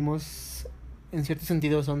que vivimos en cierto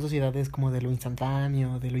sentido son sociedades como de lo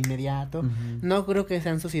instantáneo, de lo inmediato, no creo que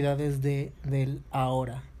sean sociedades del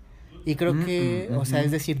ahora. Y creo que, o sea,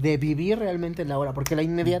 es decir, de vivir realmente el ahora, porque la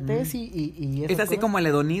inmediatez y es así como el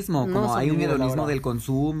hedonismo, no como hay un hedonismo del del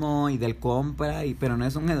consumo y del compra, pero no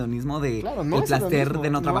es un hedonismo de claro, no el es placer hedonismo, de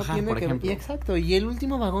no trabajar, por ejemplo. Y exacto, y el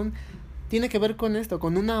último vagón tiene que ver con esto,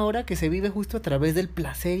 con una hora que se vive justo a través del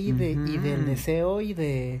placer y del deseo y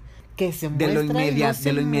de que se muestra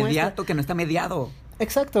de lo inmediato que no está mediado.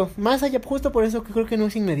 Exacto, más allá, justo por eso que creo que no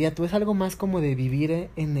es inmediato, es algo más como de vivir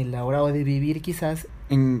en el ahora o de vivir quizás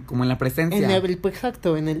como en la presencia.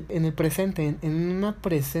 Exacto, en el presente, en una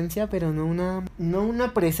presencia, pero no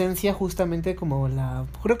una presencia justamente como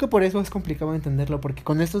creo que por eso es complicado entenderlo, porque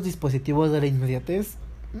con estos dispositivos de la inmediatez,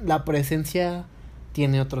 la presencia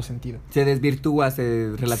tiene otro sentido. Se desvirtúa,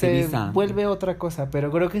 se relativiza. Se vuelve otra cosa, pero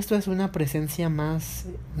creo que esto es una presencia más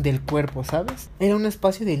del cuerpo, ¿sabes? Era un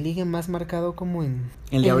espacio de ligue más marcado como en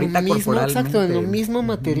el de ahorita mismo, corporalmente. exacto, en lo mismo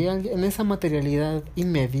material, en esa materialidad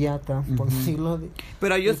inmediata, por decirlo de.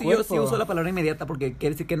 Pero yo sí uso la palabra inmediata porque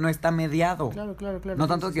quiere decir que no está mediado. Claro. No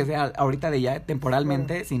tanto que sea ahorita de ya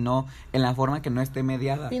temporalmente, sino en la forma que no esté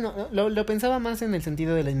mediada. Sí, no, lo pensaba más en el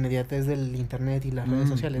sentido de la inmediatez del internet y las redes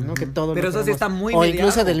sociales, ¿no? Que todo. Pero eso sí está muy O mediado.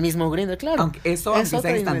 incluso del mismo Grindr, claro. Aunque eso, aunque sea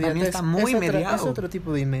otra instantáneo, inmediatez, está muy mediado. Es otro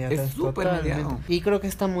tipo de inmediatez. Es súper totalmente. mediado. Y creo que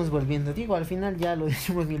estamos volviendo. Digo, al final ya lo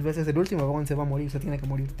dijimos 1000 veces. El último vagón se va a morir, se tiene que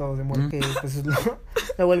morir todo de muerte. Que pues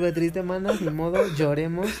lo vuelve triste, manas. Ni modo,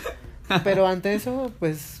 lloremos. Pero ante eso,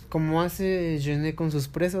 pues, como hace Genet con sus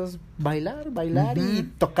presos, bailar y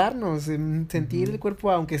tocarnos, sentir el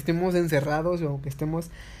cuerpo, aunque estemos encerrados o aunque estemos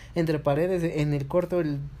entre paredes. En el corto,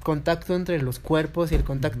 el contacto entre los cuerpos y el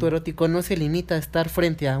contacto erótico no se limita a estar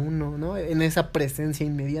frente a uno, ¿no? En esa presencia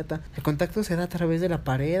inmediata. El contacto se da a través de la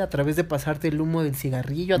pared, a través de pasarte el humo del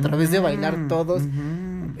cigarrillo, a través de bailar todos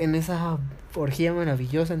en esa orgía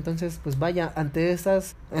maravillosa. Entonces, pues vaya, ante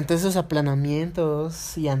esos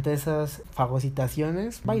aplanamientos y ante esas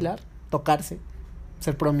fagocitaciones, bailar, tocarse,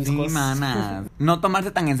 ser promiscuos. Sí, mana. No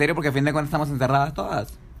tomarse tan en serio porque a fin de cuentas estamos encerradas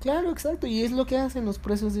todas. Claro, exacto, y es lo que hacen los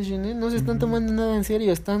presos de Genet, no se están tomando nada en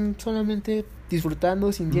serio, están solamente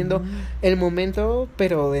disfrutando, sintiendo el momento,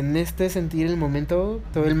 pero en este sentir el momento,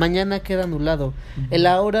 todo el mañana queda anulado. El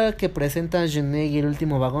ahora que presenta Genet y el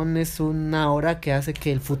último vagón es una hora que hace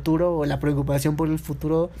que el futuro o la preocupación por el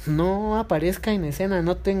futuro no aparezca en escena,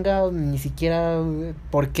 no tenga ni siquiera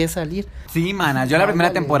por qué salir. Sí, mana, yo la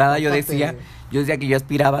primera temporada yo decía que yo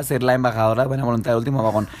aspiraba a ser la embajadora de buena voluntad del último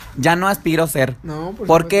vagón. Ya no aspiro a ser. No,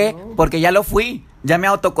 ¿Por qué? no. Porque ya lo fui. Ya me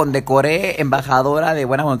autocondecoré embajadora de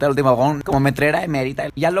buena voluntad del último vagón como metrera emérita.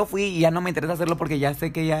 Ya lo fui y ya no me interesa hacerlo porque ya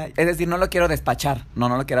sé que ya... Es decir, no lo quiero despachar. No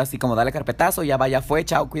lo quiero así como darle carpetazo, ya vaya, fue,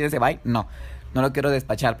 chao, cuídese, bye. No lo quiero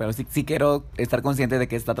despachar, pero sí quiero estar consciente de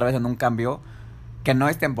que está atravesando un cambio que no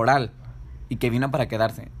es temporal y que vino para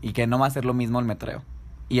quedarse y que no va a ser lo mismo el metreo.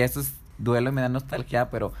 Y eso es duelo y me da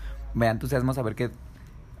nostalgia, pero me da entusiasmo saber que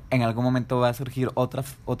en algún momento va a surgir otra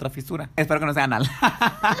fisura. Espero que no sea anal.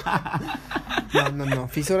 No,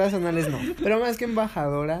 fisuras anales no. Pero más que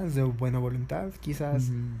embajadoras de buena voluntad, quizás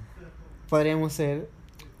podríamos ser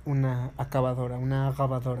una acabadora, una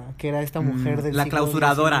agabadora, que era esta mujer del La siglo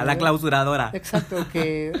clausuradora, XIX. la clausuradora. Exacto,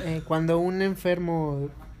 que cuando un enfermo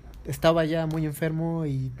estaba ya muy enfermo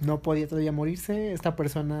y no podía todavía morirse, esta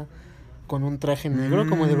persona con un traje negro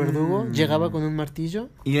como de verdugo llegaba con un martillo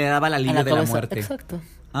Y le daba la a alivio la de la cabeza. muerte. Exacto.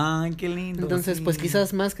 Ay, qué lindo. Entonces, sí. pues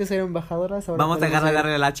quizás más que ser embajadoras, ahora Vamos a podemos darle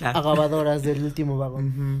ser el hacha. agabadoras del último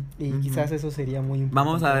vagón. Y quizás eso sería muy importante.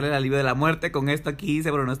 Vamos a darle el alivio de la muerte. Con esto aquí se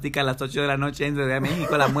pronostica a las 8 de la noche en Ciudad de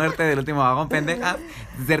México la muerte del último vagón, pendeja.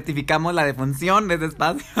 Certificamos la defunción de ese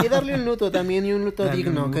espacio. Y darle un luto también, y un luto Darle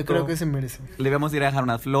digno, un que luto. creo que se merece. Le vamos a ir a dejar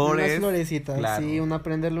unas flores. Unas florecitas, Claro. sí,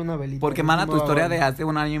 prenderle una velita. Porque, el mana, tu último historia vagón. de hace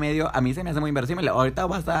un año y medio a mí se me hace muy inverosímil. Ahorita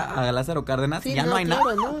vas a Lázaro Cárdenas Sí, y ya no hay claro,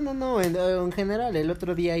 nada. No, en general, el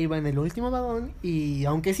otro día iba en el último vagón y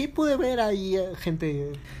aunque sí pude ver ahí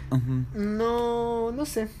gente, Ujú. no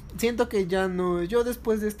sé, siento que ya no, yo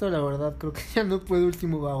después de esto la verdad creo que ya no puedo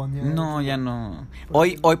último vagón. No, ya no.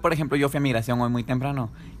 Hoy, por ejemplo, yo fui a migración hoy muy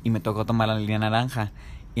temprano y me tocó tomar la línea naranja.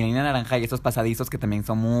 Y en la línea naranja hay estos pasadizos que también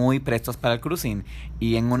son muy prestos para el cruising.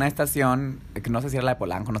 Y en una estación, que no sé si era la de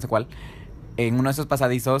Polanco, no sé cuál, en uno de esos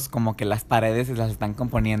pasadizos como que las paredes se las están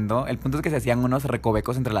componiendo. El punto es que se hacían unos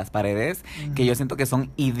recovecos entre las paredes que yo siento que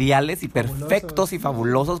son ideales y perfectos y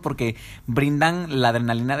fabulosos porque brindan la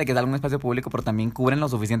adrenalina de que es algún espacio público, pero también cubren lo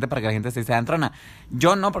suficiente para que la gente se sea entrona.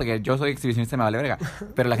 Yo no, porque yo soy exhibicionista y me vale verga.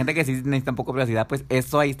 Pero la gente que sí necesita un poco de privacidad, pues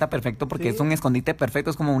eso ahí está perfecto porque Sí. es un escondite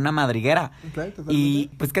perfecto, es como una madriguera. Claro, totalmente.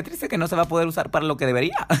 Y pues qué triste que no se va a poder usar para lo que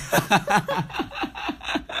debería.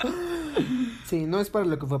 Sí, no es para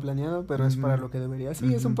lo que fue planeado, pero es para lo que debería.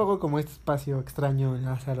 Sí, es un poco como este espacio extraño en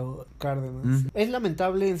Lázaro Cárdenas. Es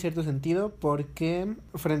lamentable en cierto sentido porque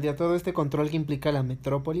frente a todo este control que implica la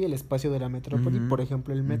metrópoli, el espacio de la metrópoli, por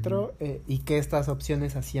ejemplo el metro, y que estas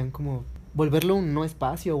opciones hacían como volverlo un no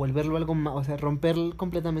espacio, volverlo algo más, o sea, romper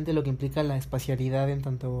completamente lo que implica la espacialidad en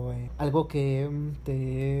tanto algo que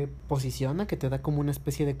te posiciona, que te da como una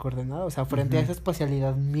especie de coordenada, o sea, frente a esa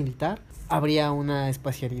espacialidad militar, habría una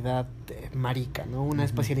espacialidad marica, ¿no? Una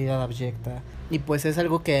espacialidad abyecta. Y pues es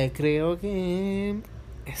algo que creo que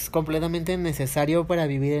es completamente necesario para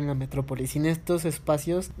vivir en la metrópoli. Sin estos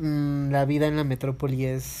espacios, la vida en la metrópoli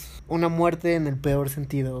es una muerte en el peor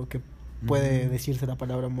sentido que puede decirse la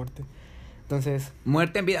palabra muerte. Entonces,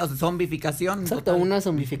 Muerte en vida, o sea, zombificación. exacto, total. una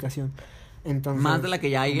zombificación. Entonces, Más de la que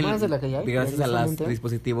ya hay. Más de la que ya hay. Gracias a los precisamente.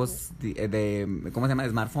 dispositivos ¿cómo se llama? De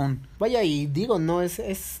smartphone. Vaya, y digo, no es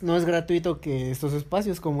gratuito que estos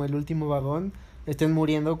espacios como el último vagón estén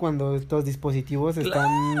muriendo cuando estos dispositivos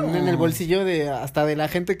están ¡Claro! en el bolsillo de hasta de la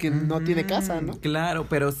gente que no tiene casa, ¿no? Claro,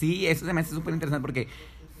 pero sí, eso se me hace súper interesante porque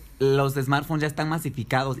los smartphones ya están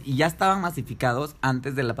masificados y ya estaban masificados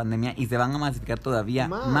antes de la pandemia y se van a masificar todavía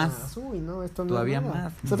más. Uy, no, esto no Todavía es nada.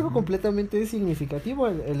 más. Es algo completamente significativo.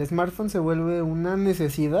 El smartphone se vuelve una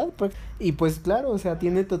necesidad, pues, y pues claro, o sea,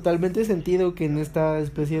 tiene totalmente sentido que en esta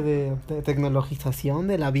especie de tecnologización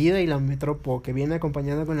de la vida y la metrópoli, que viene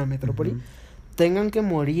acompañada con la metrópoli, tengan que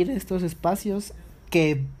morir estos espacios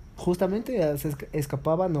que justamente se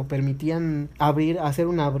escapaban o permitían hacer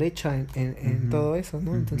una brecha en todo eso,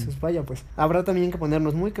 ¿no? Entonces, vaya, pues, habrá también que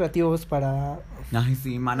ponernos muy creativos para... Ay,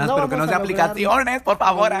 sí, manas, No pero que no vamos sea a lograr- aplicaciones, por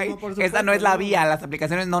favor. No, Ay, por supuesto, esa no es la no. vía, las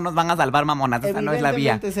aplicaciones no nos van a salvar, mamonas, esa no es la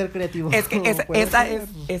vía. Evidentemente ser creativo. Es que puede ser.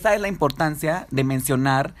 esa es la importancia de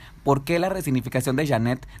mencionar por qué la resignificación de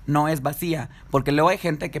Jeanette no es vacía. Porque luego hay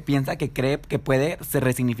gente que piensa que cree que puede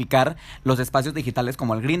resignificar los espacios digitales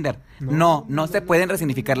como el Grindr. No se pueden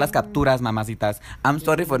resignificar las capturas, mamacitas. I'm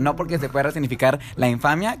sorry for no porque se puede resignificar la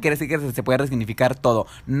infamia, quiere decir que se puede resignificar todo.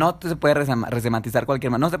 No se puede resemantizar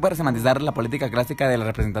no se puede resemantizar la política clásica de la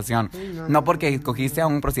representación. No porque escogiste a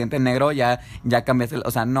un presidente negro ya cambiaste,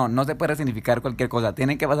 o sea, no se puede resignificar cualquier cosa.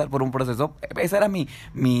 Tiene que pasar por un proceso. Esa era mi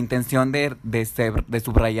intención de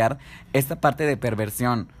subrayar esta parte de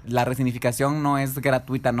perversión. La resignificación no es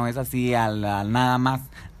gratuita, no es así al nada más.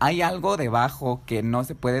 Hay algo debajo que no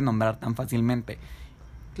se puede nombrar tan fácilmente.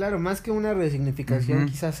 Claro, más que una resignificación,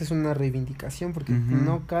 quizás es una reivindicación, porque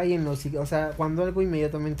no cae en o sea, cuando algo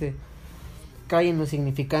inmediatamente cae en lo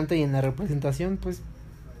significante y en la representación, pues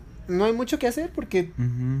no hay mucho que hacer porque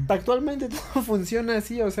actualmente todo funciona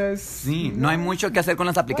así, o sea, Sí, no hay mucho que hacer con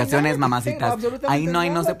las aplicaciones, mamacitas. Ahí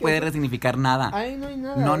no se puede resignificar nada. Ahí no hay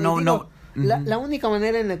nada. No. La única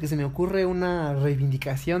manera en la que se me ocurre una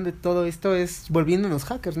reivindicación de todo esto es volviéndonos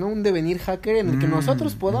hackers, ¿no? Un devenir hacker en el que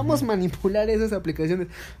nosotros podamos manipular esas aplicaciones.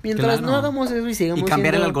 Mientras no hagamos eso y sigamos y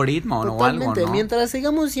cambiar siendo, el algoritmo totalmente, o algo, ¿no? mientras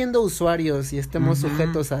sigamos siendo usuarios y estemos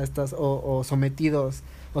sujetos a estas o sometidos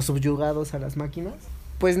o subyugados a las máquinas,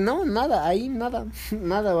 pues no, nada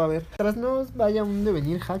va a haber. Tras no vaya un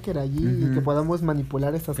devenir hacker allí y que podamos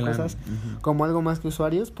manipular estas cosas como algo más que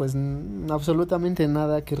usuarios, pues absolutamente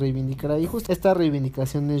nada que reivindicar ahí. Justo esta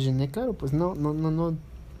reivindicación de Jeanette, claro, pues no.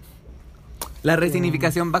 La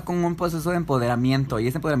resignificación va con un proceso de empoderamiento y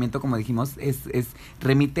ese empoderamiento, como dijimos,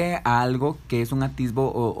 remite a algo que es un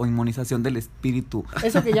atisbo o inmunización del espíritu.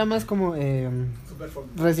 Eso que llamas como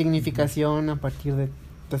resignificación a partir de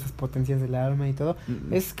esas potencias del alma y todo,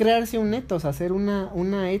 es crearse un ethos, hacer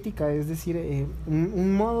una ética, es decir,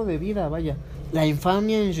 un modo de vida, vaya. La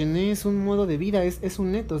infamia en Jeanette es un modo de vida, es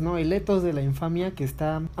un ethos, ¿no? El ethos de la infamia que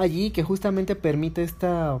está allí, que justamente permite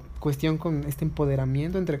esta cuestión con este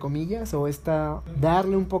empoderamiento, entre comillas, o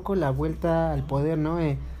darle un poco la vuelta al poder, ¿no?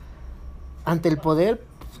 Ante el poder,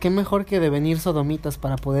 qué mejor que devenir sodomitas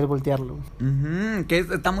para poder voltearlo. Que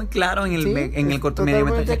está muy claro en el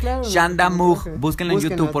cortometraje. Claro, Shanda Mugh, búsquenlo en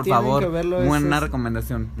YouTube, por favor. Buena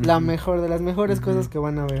recomendación. La mejor de las mejores cosas que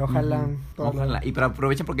van a ver. Ojalá. Y pero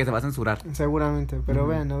aprovechen porque se va a censurar. Seguramente, pero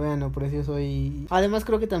véanlo, precioso. Y además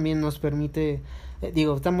creo que también nos permite,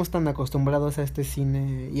 estamos tan acostumbrados a este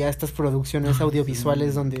cine y a estas producciones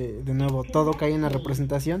audiovisuales donde de nuevo todo cae en la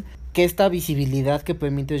representación, que esta visibilidad que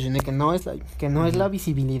permite Jeanette, que no es la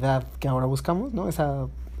visibilidad que ahora buscamos, ¿no? Esa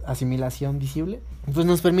asimilación visible, pues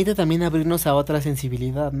nos permite también abrirnos a otra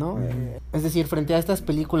sensibilidad, ¿no? Es decir, frente a estas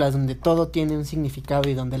películas donde todo tiene un significado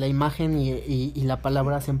y donde la imagen y la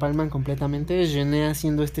palabra se empalman completamente, Jeanette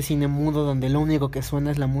haciendo este cine mudo donde lo único que suena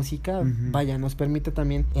es la música, vaya, nos permite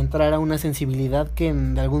también entrar a una sensibilidad que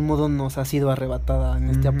de algún modo nos ha sido arrebatada en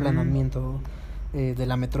este aplanamiento de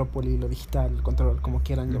la metrópoli, lo digital, el control, como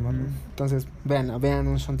quieran llamarlo. Entonces, vean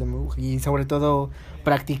un Shanda Mugh y sobre todo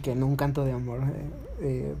practiquen un canto de amor.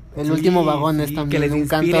 El último vagón es también que les un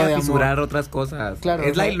canto inspire de a fisurar amor. otras cosas. Claro,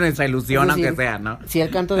 es nuestra ilusión, aunque sea, ¿no? Si el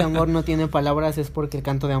canto de amor no tiene palabras es porque el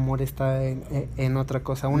canto de amor está en otra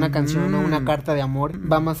cosa. Una canción o una carta de amor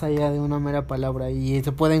va más allá de una mera palabra y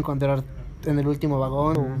se puede encontrar en el último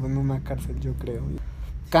vagón o en una cárcel, yo creo.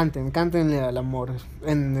 Cántenle al amor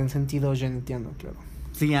en el sentido genetiano, claro.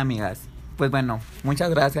 Sí, amigas. Pues bueno, muchas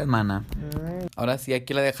gracias, mana. Ahora sí,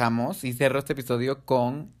 aquí la dejamos y cierro este episodio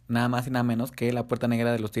con nada más y nada menos que La Puerta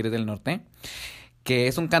Negra de los Tigres del Norte, que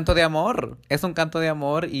es un canto de amor. Es un canto de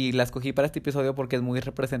amor y la escogí para este episodio porque es muy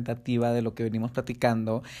representativa de lo que venimos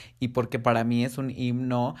platicando y porque para mí es un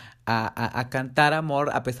himno a cantar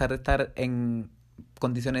amor a pesar de estar en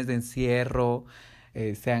condiciones de encierro,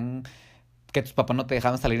 sean que tus papás no te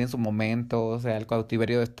dejaban salir en su momento, o sea, el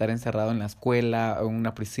cautiverio de estar encerrado en la escuela, o en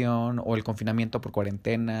una prisión, o el confinamiento por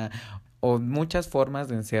cuarentena, o muchas formas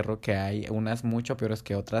de encierro que hay, unas mucho peores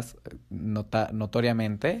que otras,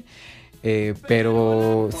 notoriamente,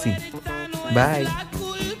 pero sí. Bye.